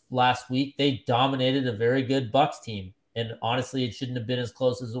of last week, they dominated a very good Bucs team. And honestly, it shouldn't have been as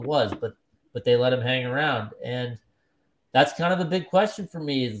close as it was, but they let him hang around. And that's kind of a big question for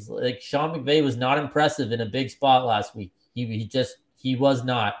me. Is like Sean McVay was not impressive in a big spot last week. He was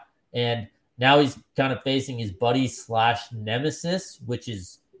not. And now he's kind of facing his buddy / nemesis, which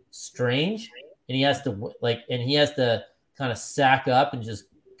is strange. And he has to kind of sack up and just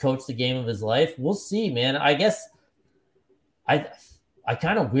coach the game of his life. We'll see, man. I guess I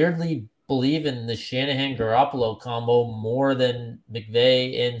kind of weirdly believe in the Shanahan-Garoppolo combo more than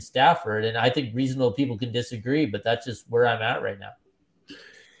McVay and Stafford. And I think reasonable people can disagree, but that's just where I'm at right now.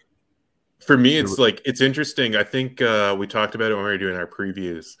 For me, it's interesting. I think we talked about it when we were doing our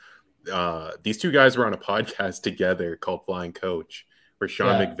previews. These two guys were on a podcast together called Flying Coach, where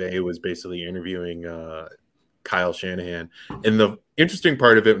Sean McVay was basically interviewing Kyle Shanahan. And the interesting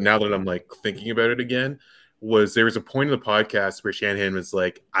part of it, now that I'm like thinking about it again, was there was a point in the podcast where Shanahan was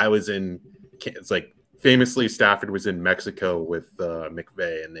like, famously Stafford was in Mexico with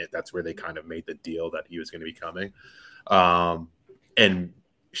McVay, and that's where they kind of made the deal that he was going to be coming. And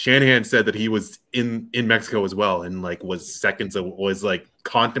Shanahan said that he was in Mexico as well, and was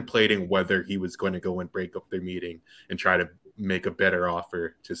contemplating whether he was going to go and break up their meeting and try to make a better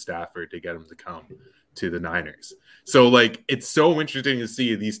offer to Stafford to get him to come to the Niners. So it's so interesting to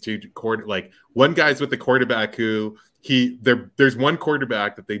see these two one guy's with the quarterback who there's one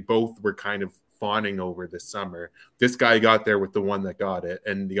quarterback that they both were kind of fawning over this summer. This guy got there with the one that got it,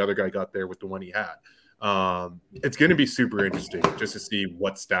 and the other guy got there with the one he had. It's going to be super interesting just to see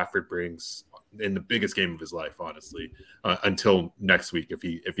what Stafford brings in the biggest game of his life, honestly, until next week if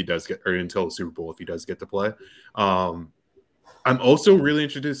he does get, or until the Super Bowl if he does get to play. I'm also really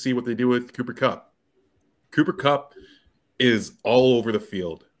interested to see what they do with Cooper Kupp. Cooper Kupp is all over the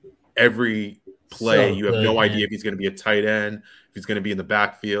field. Every play, you have no idea if he's going to be a tight end, if he's going to be in the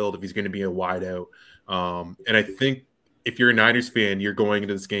backfield, if he's going to be a wideout. And I think if you're a Niners fan, you're going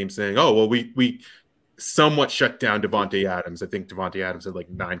into this game saying, oh, well, we somewhat shut down Davante Adams. I think Davante Adams had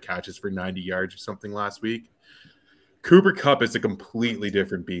 9 catches for 90 yards or something last week. Cooper Kupp is a completely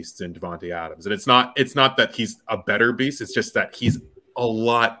different beast than Davante Adams. And it's not that he's a better beast. It's just that he's a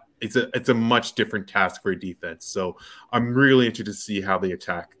lot. It's a much different task for a defense. So I'm really interested to see how they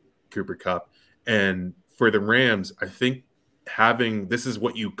attack Cooper Kupp. And for the Rams, I think this is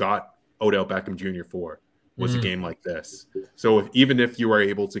what you got Odell Beckham Jr. for, was a game like this. So even if you are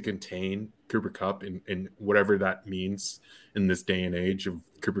able to contain Cooper Kupp in whatever that means in this day and age of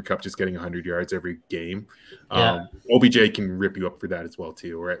Cooper Kupp just getting 100 yards every game, OBJ can rip you up for that as well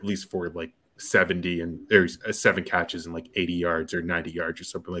too, or at least for 70 and there's 7 catches and 80 yards or 90 yards or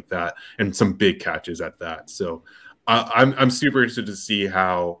something like that, and some big catches at that. So I'm super interested to see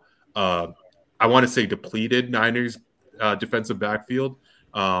how I want to say depleted Niners defensive backfield,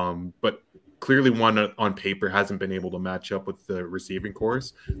 but clearly one on paper hasn't been able to match up with the receiving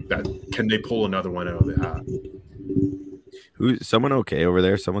cores. That can they pull another one out of the hat? Someone okay over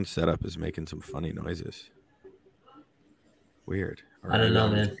there? Someone's setup is making some funny noises. Weird. I don't know,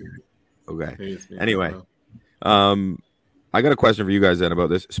 man. Okay. Anyway, I got a question for you guys then about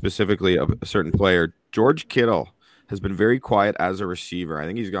this, specifically of a certain player. George Kittle has been very quiet as a receiver. I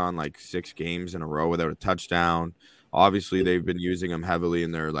think he's gone 6 games in a row without a touchdown. Obviously, they've been using him heavily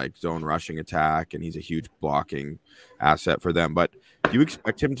in their zone rushing attack, and he's a huge blocking asset for them. But do you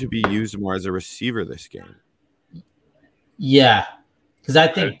expect him to be used more as a receiver this game? Yeah, because I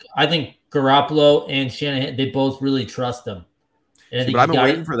think Garoppolo and Shanahan, they both really trust him. But I've been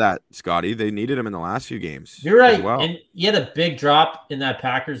waiting for that, Scotty. They needed him in the last few games. You're right. Well. And he had a big drop in that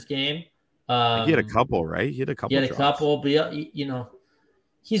Packers game. He had a couple, right? He had a couple, but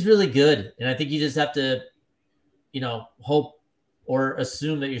he's really good. And I think you just have to, hope or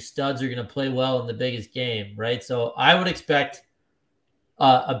assume that your studs are going to play well in the biggest game, right? So I would expect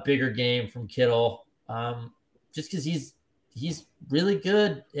a bigger game from Kittle, just because he's really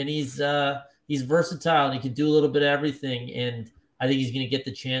good and he's versatile and he can do a little bit of everything. And I think he's going to get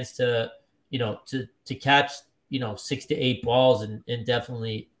the chance to catch, 6 to 8 balls and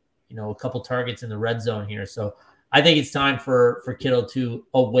definitely, a couple targets in the red zone here. So I think it's time for Kittle to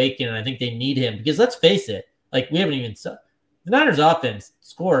awaken, and I think they need him because let's face it, like we haven't even – the Niners offense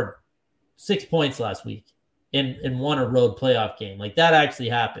scored 6 points last week and won a road playoff game. Like that actually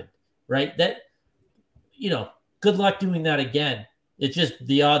happened, right? That, good luck doing that again. It's just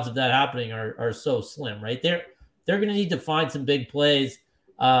the odds of that happening are so slim, right? They're going to need to find some big plays,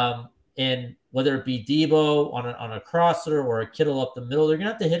 and whether it be Debo on a crosser or a Kittle up the middle, they're going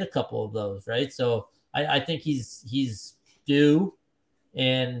to have to hit a couple of those, right? So I think he's due,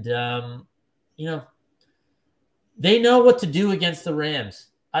 and they know what to do against the Rams.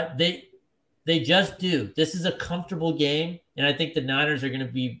 They just do. This is a comfortable game, and I think the Niners are going to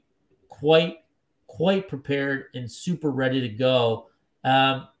be quite prepared and super ready to go,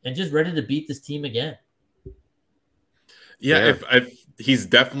 and just ready to beat this team again. Yeah, if he's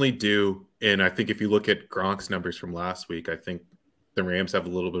definitely due, and I think if you look at Gronk's numbers from last week, I think the Rams have a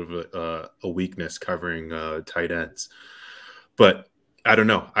little bit of a weakness covering tight ends. But I don't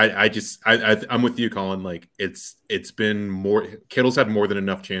know. I'm with you, Colin. Like it's been more. Kittle's had more than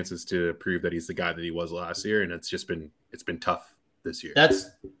enough chances to prove that he's the guy that he was last year, and it's been tough this year. That's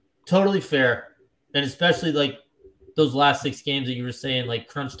totally fair, and especially like those last 6 games that you were saying, like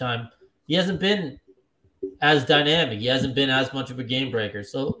crunch time. He hasn't been as dynamic. He hasn't been as much of a game breaker.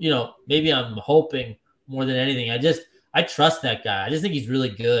 So maybe I'm hoping more than anything. I trust that guy. I just think he's really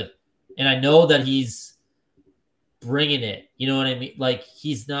good, and I know that he's bringing it. You know what I mean? Like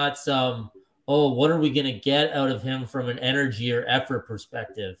he's not some, what are we going to get out of him from an energy or effort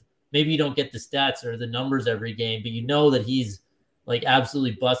perspective? Maybe you don't get the stats or the numbers every game, but you know that he's like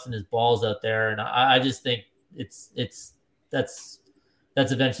absolutely busting his balls out there. And I just think that's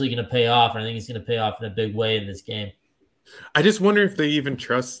eventually going to pay off. And I think he's going to pay off in a big way in this game. I just wonder if they even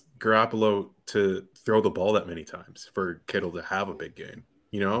trust Garoppolo to throw the ball that many times for Kittle to have a big game.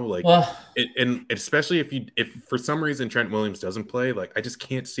 And especially if for some reason Trent Williams doesn't play, like I just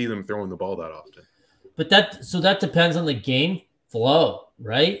can't see them throwing the ball that often. But that depends on the game flow,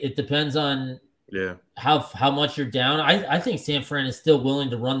 right? It depends on how much you're down. I think San Fran is still willing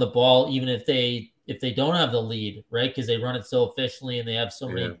to run the ball even if they don't have the lead, right? Because they run it so efficiently and they have so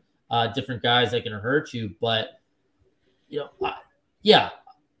many different guys that can hurt you. But the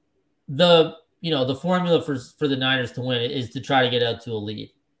formula for the Niners to win is to try to get out to a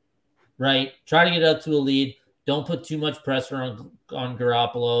lead, right? Try to get out to a lead. Don't put too much pressure on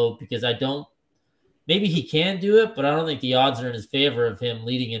Garoppolo because maybe he can do it, but I don't think the odds are in his favor of him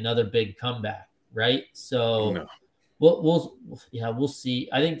leading another big comeback, right? So we'll see.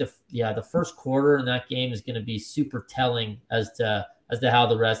 I think the first quarter in that game is going to be super telling as to how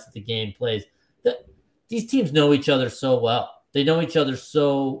the rest of the game plays. These teams know each other so well. They know each other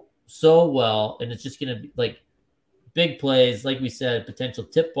so well, and it's just going to be like big plays, like we said, potential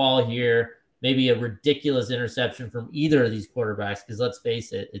tip ball here, maybe a ridiculous interception from either of these quarterbacks, because let's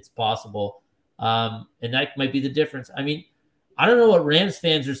face it, it's possible. And that might be the difference. I mean, I don't know what Rams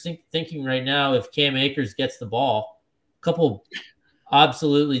fans are thinking right now if Cam Akers gets the ball. A couple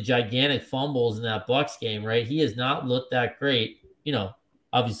absolutely gigantic fumbles in that Bucs game, right? He has not looked that great.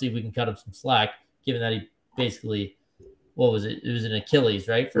 Obviously we can cut him some slack, given that he basically – what was it? It was an Achilles,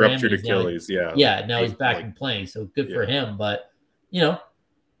 right? For ruptured him, Achilles, yeah. Yeah, now he's back and playing, so good for him. But hey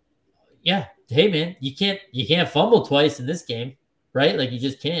man, you can't fumble twice in this game, right? Like you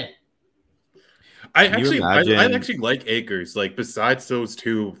just can't. I actually like Akers. Like besides those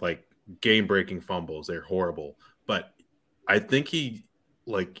 2 like game-breaking fumbles, they're horrible. But I think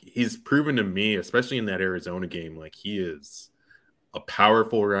he's proven to me, especially in that Arizona game, like he is a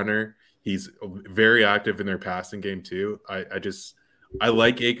powerful runner. He's very active in their passing game too. I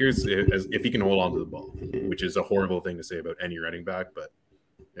like Akers if he can hold on to the ball, which is a horrible thing to say about any running back, but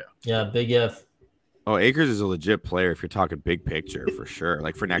yeah, big if. Oh, Akers is a legit player if you're talking big picture for sure.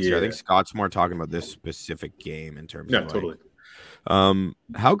 Like for next year, I think Scott's more talking about this specific game in terms of totally.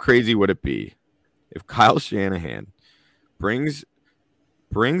 How crazy would it be if Kyle Shanahan brings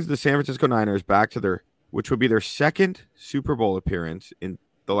the San Francisco Niners back to which would be their second Super Bowl appearance in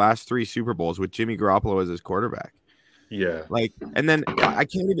the last 3 Super Bowls with Jimmy Garoppolo as his quarterback. Yeah. And then I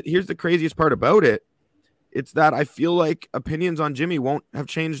can't even, here's the craziest part about it. It's that I feel like opinions on Jimmy won't have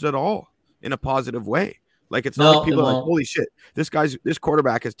changed at all in a positive way. Like it's not like people are like, holy shit, this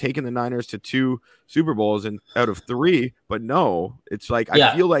quarterback has taken the Niners to 2 Super Bowls and out of 3, but no, it's like,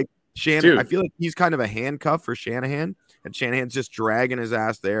 I feel like I feel like he's kind of a handcuff for Shanahan, and Shanahan's just dragging his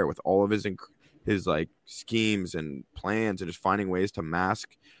ass there with all of his like schemes and plans and just finding ways to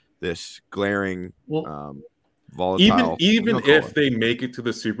mask this glaring volatile. Even if they make it to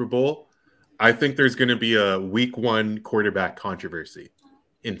the Super Bowl, I think there's going to be a week 1 quarterback controversy.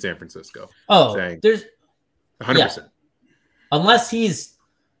 in San Francisco. Oh, saying there's 100%. Unless he's,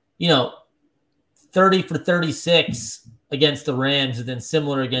 30 for 36 against the Rams and then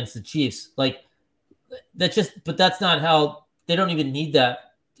similar against the Chiefs. Like but that's not how they don't even need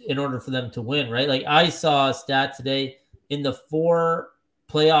that in order for them to win, right? Like I saw a stat today in the 4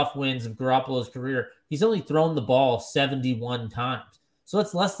 playoff wins of Garoppolo's career, he's only thrown the ball 71 times. So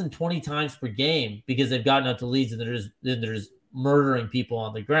it's less than 20 times per game because they've gotten out to leads and they're just murdering people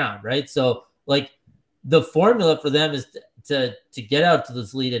on the ground, right? So like the formula for them is to get out to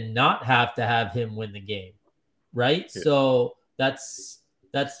this lead and not have to have him win the game, right? Yeah. So that's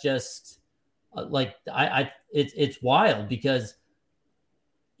just it's wild because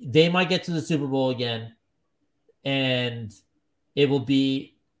they might get to the Super Bowl again and it will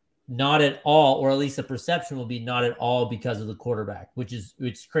be not at all, or at least the perception will be not at all because of the quarterback,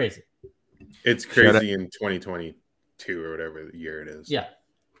 it's crazy. It's crazy in 2022 or whatever year it is. Yeah.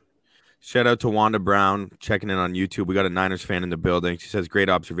 Shout out to Wanda Brown checking in on YouTube. We got a Niners fan in the building. She says, great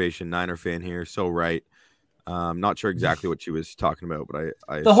observation. Niner fan here. So right. Not sure exactly what she was talking about, but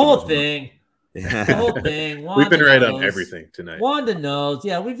I the whole thing. Yeah. The whole thing. We've been right on everything tonight. Wanda knows.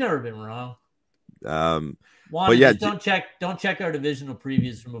 Yeah, we've never been wrong. Wanda, but yeah, don't check our divisional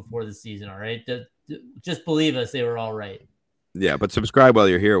previews from before the season, all right? Just believe us, they were all right. Yeah, but subscribe while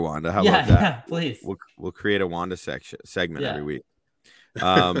you're here, Wanda. How about that? Yeah, please. We'll create a Wanda segment every week.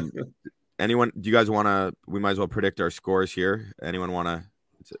 Anyone? Do you guys want to? We might as well predict our scores here. Anyone want to?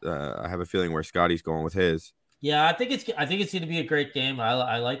 I have a feeling where Scotty's going with his. Yeah, I think it's going to be a great game.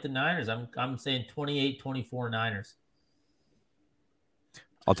 I like the Niners. I'm saying 28-24 Niners.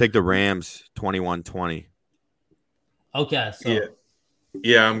 I'll take the Rams 21-20. Okay, so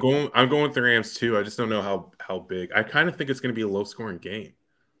yeah, I'm going with the Rams too. I just don't know how big. I kind of think it's going to be a low scoring game.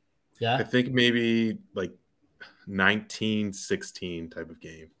 Yeah, I think maybe like 19-16 type of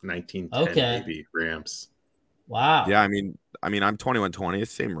game. 19-10 maybe Rams. Wow. Yeah, I mean I'm 21-20.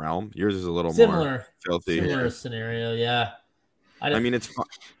 It's same realm. Yours is a little more filthy. Similar scenario, yeah. I mean it's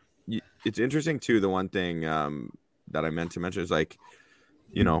interesting too. The one thing that I meant to mention is like,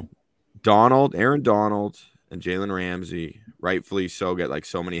 Aaron Donald and Jalen Ramsey, rightfully so, get like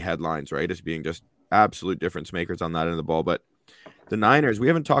so many headlines, right? As being just absolute difference makers on that end of the ball. But the Niners, we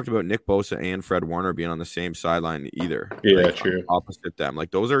haven't talked about Nick Bosa and Fred Warner being on the same sideline either. Yeah, true. Opposite them.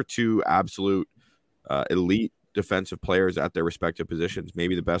 Like those are two absolute elite defensive players at their respective positions.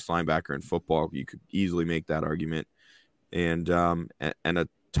 Maybe the best linebacker in football. You could easily make that argument. And a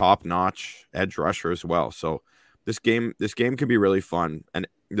top-notch edge rusher as well. So this game could be really fun. And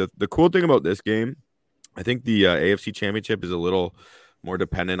the cool thing about this game, I think the AFC Championship is a little more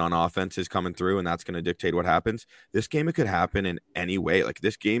dependent on offenses coming through, and that's going to dictate what happens. This game, it could happen in any way. Like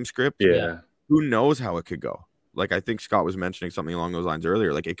this game script, who knows how it could go? Like I think Scott was mentioning something along those lines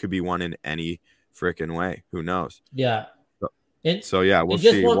earlier. Like it could be won in any freaking way. Who knows? Yeah. So yeah, we'll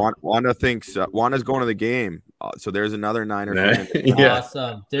see. Wanda thinks Wanda's going to the game. So there's another Niner fan. Yeah.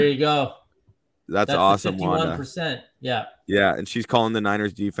 Awesome. There you go. That's awesome, 51%. Wanda. Yeah. Yeah, and she's calling the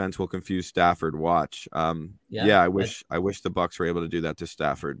Niners defense will confuse Stafford. Watch. I wish the Bucs were able to do that to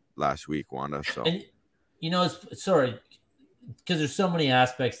Stafford last week, Wanda. So and, sorry, because there's so many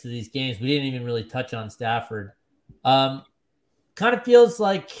aspects to these games, we didn't even really touch on Stafford. Kind of feels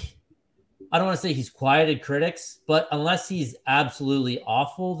like, I don't want to say he's quieted critics, but unless he's absolutely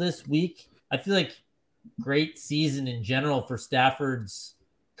awful this week, I feel like great season in general for Stafford's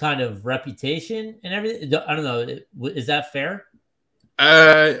kind of reputation and everything. I don't know. Is that fair?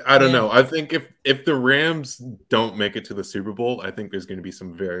 I don't know. I think if the Rams don't make it to the Super Bowl, I think there's going to be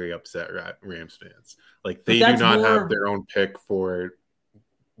some very upset Rams fans. Like they do not have their own pick for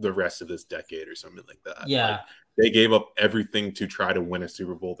the rest of this decade or something like that. Yeah. Like, they gave up everything to try to win a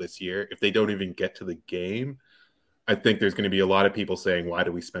Super Bowl this year. If they don't even get to the game, I think there's going to be a lot of people saying, why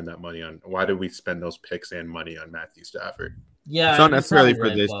do we spend that money on? Why do we spend those picks and money on Matthew Stafford? Yeah, it's not necessarily for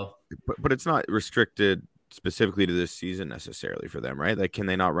this, but it's not restricted specifically to this season necessarily for them, right? Like, can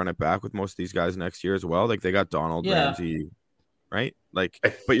they not run it back with most of these guys next year as well? Like, they got Donald Ramsey, right? Like,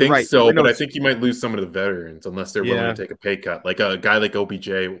 but you're right. So, but I think you might lose some of the veterans unless they're willing to take a pay cut. Like a guy like OBJ,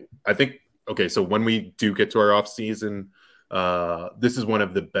 I think. Okay, so when we do get to our off season, this is one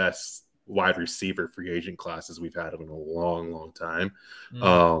of the best wide receiver free agent classes we've had in a long, long time.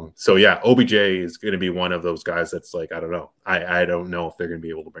 So yeah, OBJ is going to be one of those guys that's like, I don't know. I don't know if they're going to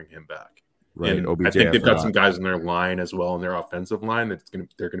be able to bring him back. Right. And OBJ, I think they've got some guys in their line as well, in their offensive line,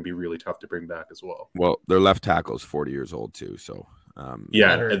 they're going to be really tough to bring back as well. Well, their left tackle's 40 years old too, so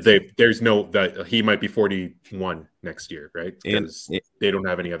there's no that he might be 41 next year, right? Because they don't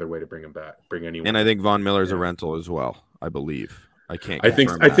have any other way to bring him back, bring anyone. And I think Von Miller's a rental as well, I believe. I can't. I think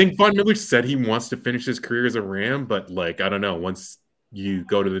confirm Von Miller said he wants to finish his career as a Ram, but like I don't know. Once you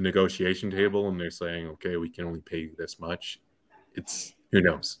go to the negotiation table and they're saying, okay, we can only pay you this much, it's who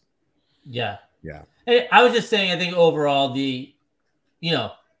knows. Yeah. Yeah. And I was just saying, I think overall I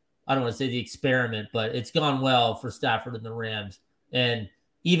don't want to say the experiment, but it's gone well for Stafford and the Rams. And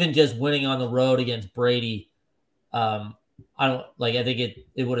even just winning on the road against Brady, I think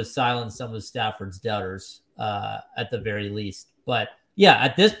it would have silenced some of Stafford's doubters at the very least. But yeah,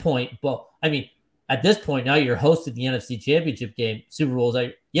 at this point, now you're hosting the NFC Championship game. Super Bowl's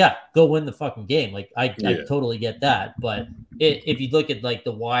like, yeah, go win the fucking game. Like I totally get that. But if you look at like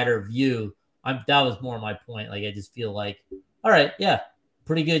the wider view, that was more my point. Like I just feel like, all right, yeah,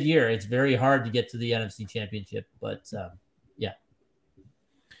 pretty good year. It's very hard to get to the NFC Championship, but yeah.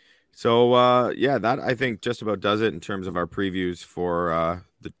 So that I think just about does it in terms of our previews for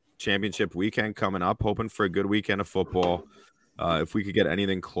the championship weekend coming up. Hoping for a good weekend of football. If we could get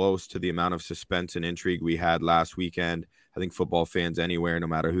anything close to the amount of suspense and intrigue we had last weekend, I think football fans anywhere, no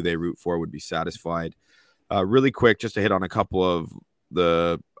matter who they root for, would be satisfied. Really quick, just to hit on a couple of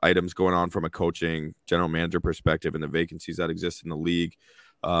the items going on from a coaching general manager perspective and the vacancies that exist in the league.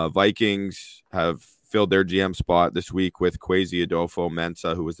 Vikings have filled their GM spot this week with Kwesi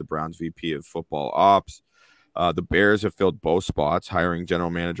Adolfo-Mensah, who was the Browns VP of football ops. The Bears have filled both spots, hiring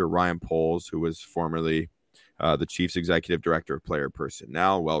general manager Ryan Poles, who was formerly the Chiefs executive director of player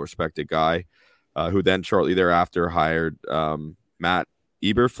personnel, well-respected guy, who then shortly thereafter hired Matt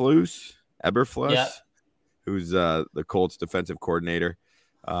Eberflus, yeah, who's the Colts defensive coordinator.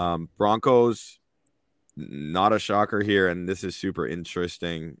 Broncos, not a shocker here, and this is super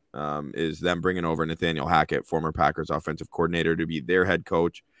interesting, is them bringing over Nathaniel Hackett, former Packers offensive coordinator, to be their head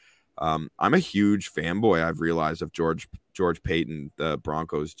coach. I'm a huge fanboy, I've realized, of George Payton, the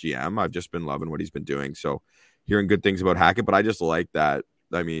Broncos GM. I've just been loving what he's been doing. So hearing good things about Hackett, but I just like that.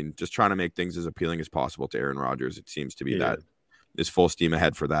 I mean, just trying to make things as appealing as possible to Aaron Rodgers. It seems to be that is full steam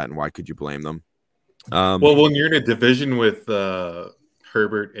ahead for that, and why could you blame them? Well, when you're in a division with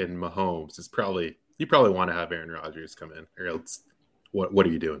Herbert and Mahomes, you probably want to have Aaron Rodgers come in, or else what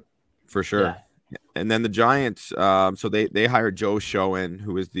are you doing? For sure. Yeah. And then the Giants, so they hired Joe Schoen,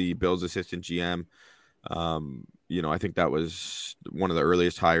 who is the Bills assistant GM. I think that was one of the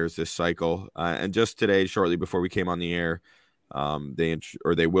earliest hires this cycle. And just today, shortly before we came on the air,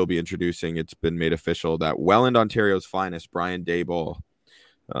 they will be introducing, it's been made official that Welland, Ontario's finest, Brian Daboll,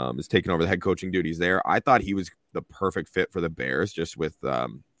 is taking over the head coaching duties there. I thought he was the perfect fit for the Bears, just with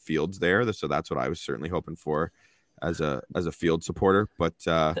Fields there. So that's what I was certainly hoping for as a Field supporter. But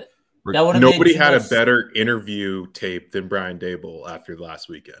nobody had a better interview tape than Brian Daboll after last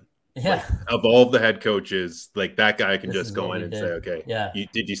weekend. Yeah. Like, of all the head coaches, like that guy can just go in and say, okay, yeah.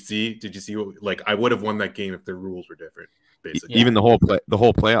 Did you see what, like, I would have won that game if the rules were different. Basically. Even the whole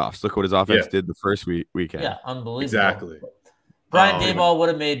playoffs. Look what his offense did the first weekend. Yeah, unbelievable. Exactly. Brian Daboll would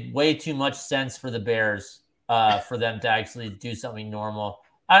have made way too much sense for the Bears for them to actually do something normal.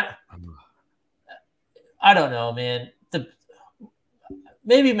 I don't know, man.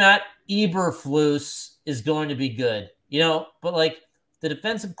 Maybe Matt Eberflus is going to be good, but like the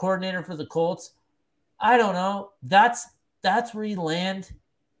defensive coordinator for the Colts, I don't know. That's where you land,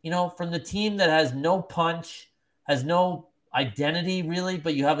 from the team that has no punch, has no identity really,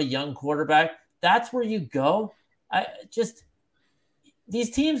 but you have a young quarterback. That's where you go. These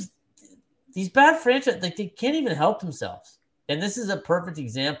teams, these bad franchises, like they can't even help themselves. And this is a perfect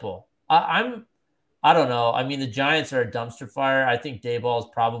example. I don't know. I mean, the Giants are a dumpster fire. I think Daboll is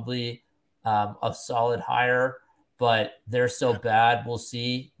probably a solid hire, but they're so bad. We'll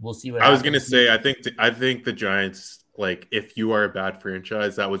see. We'll see what I was going to say. I think the Giants, like, if you are a bad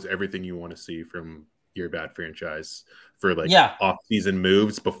franchise, that was everything you want to see from your bad franchise for off-season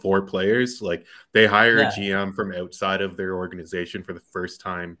moves before players. Like, they hire a GM from outside of their organization for the first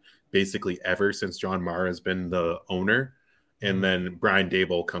time basically ever since John Mara has been the owner. And then Brian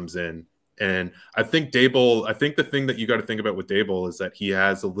Daboll comes in. And I think the thing that you got to think about with Daboll is that he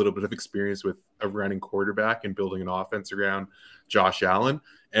has a little bit of experience with a running quarterback and building an offense around Josh Allen.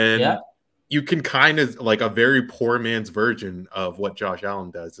 And you can kind of, like, a very poor man's version of what Josh Allen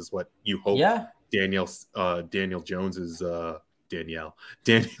does is what you hope Daniel Jones's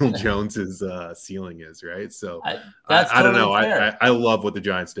ceiling is, right? So I don't know. I love what the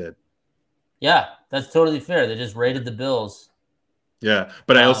Giants did. Yeah, that's totally fair. They just raided the Bills. Yeah,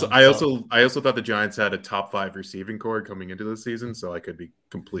 but I also thought the Giants had a top 5 receiving core coming into the season, so I could be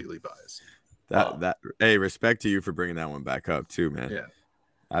completely biased. Hey, respect to you for bringing that one back up too, man. Yeah,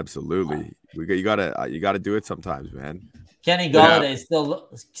 absolutely. You gotta do it sometimes, man. Kenny Golladay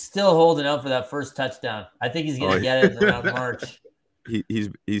still holding out for that first touchdown. I think he's gonna get it around March.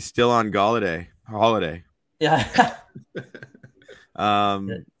 he's still on holiday. Yeah.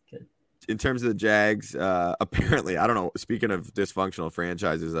 Good. In terms of the Jags, apparently, I don't know. Speaking of dysfunctional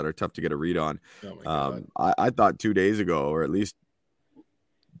franchises that are tough to get a read on, I thought 2 days ago, or at least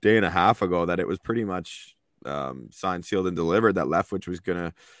day and a half ago, that it was pretty much signed, sealed, and delivered that Leftwich was going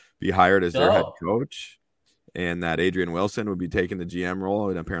to be hired as their head coach, and that Adrian Wilson would be taking the GM role.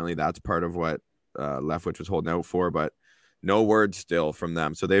 And apparently, that's part of what Leftwich was holding out for, but no word still from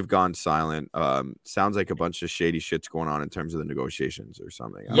them. So they've gone silent. Sounds like a bunch of shady shit's going on in terms of the negotiations or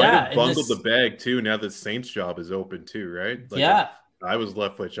something. Yeah, bundled the bag too. Now the Saints job is open too, right? Like yeah. If I was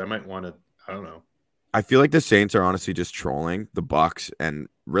Leftwich, I might want to. I don't know. I feel like the Saints are honestly just trolling the Bucs, and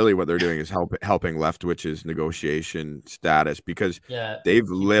really what they're doing is helping Leftwich's negotiation status, because they've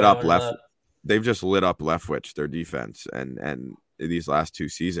lit up They've just lit up Leftwich, their defense, and these last 2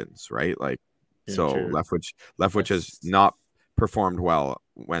 seasons, right? Like. So true. Leftwich has not performed well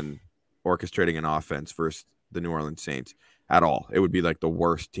when orchestrating an offense versus the New Orleans Saints at all. It would be like the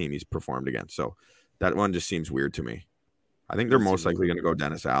worst team he's performed against. So that one just seems weird to me. I think they're most likely going to go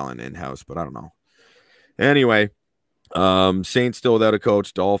Dennis Allen in-house, but I don't know. Anyway, Saints still without a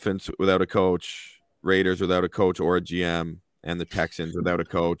coach, Dolphins without a coach, Raiders without a coach or a GM, and the Texans without a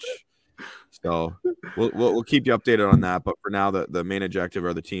coach. So we'll keep you updated on that. But for now, the main objective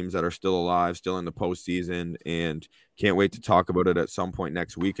are the teams that are still alive, still in the postseason, and can't wait to talk about it at some point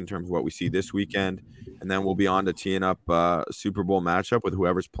next week in terms of what we see this weekend. And then we'll be on to teeing up a Super Bowl matchup with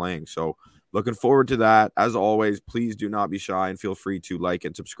whoever's playing. So looking forward to that. As always, please do not be shy and feel free to like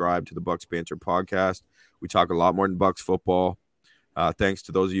and subscribe to the Bucs Banter podcast. We talk a lot more than Bucs football. Thanks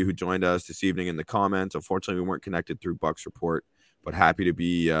to those of you who joined us this evening in the comments. Unfortunately, we weren't connected through Bucs Report, but happy to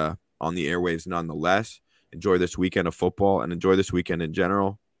be on the airwaves nonetheless. Enjoy this weekend of football and enjoy this weekend in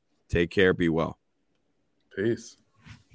general. Take care. Be well. Peace.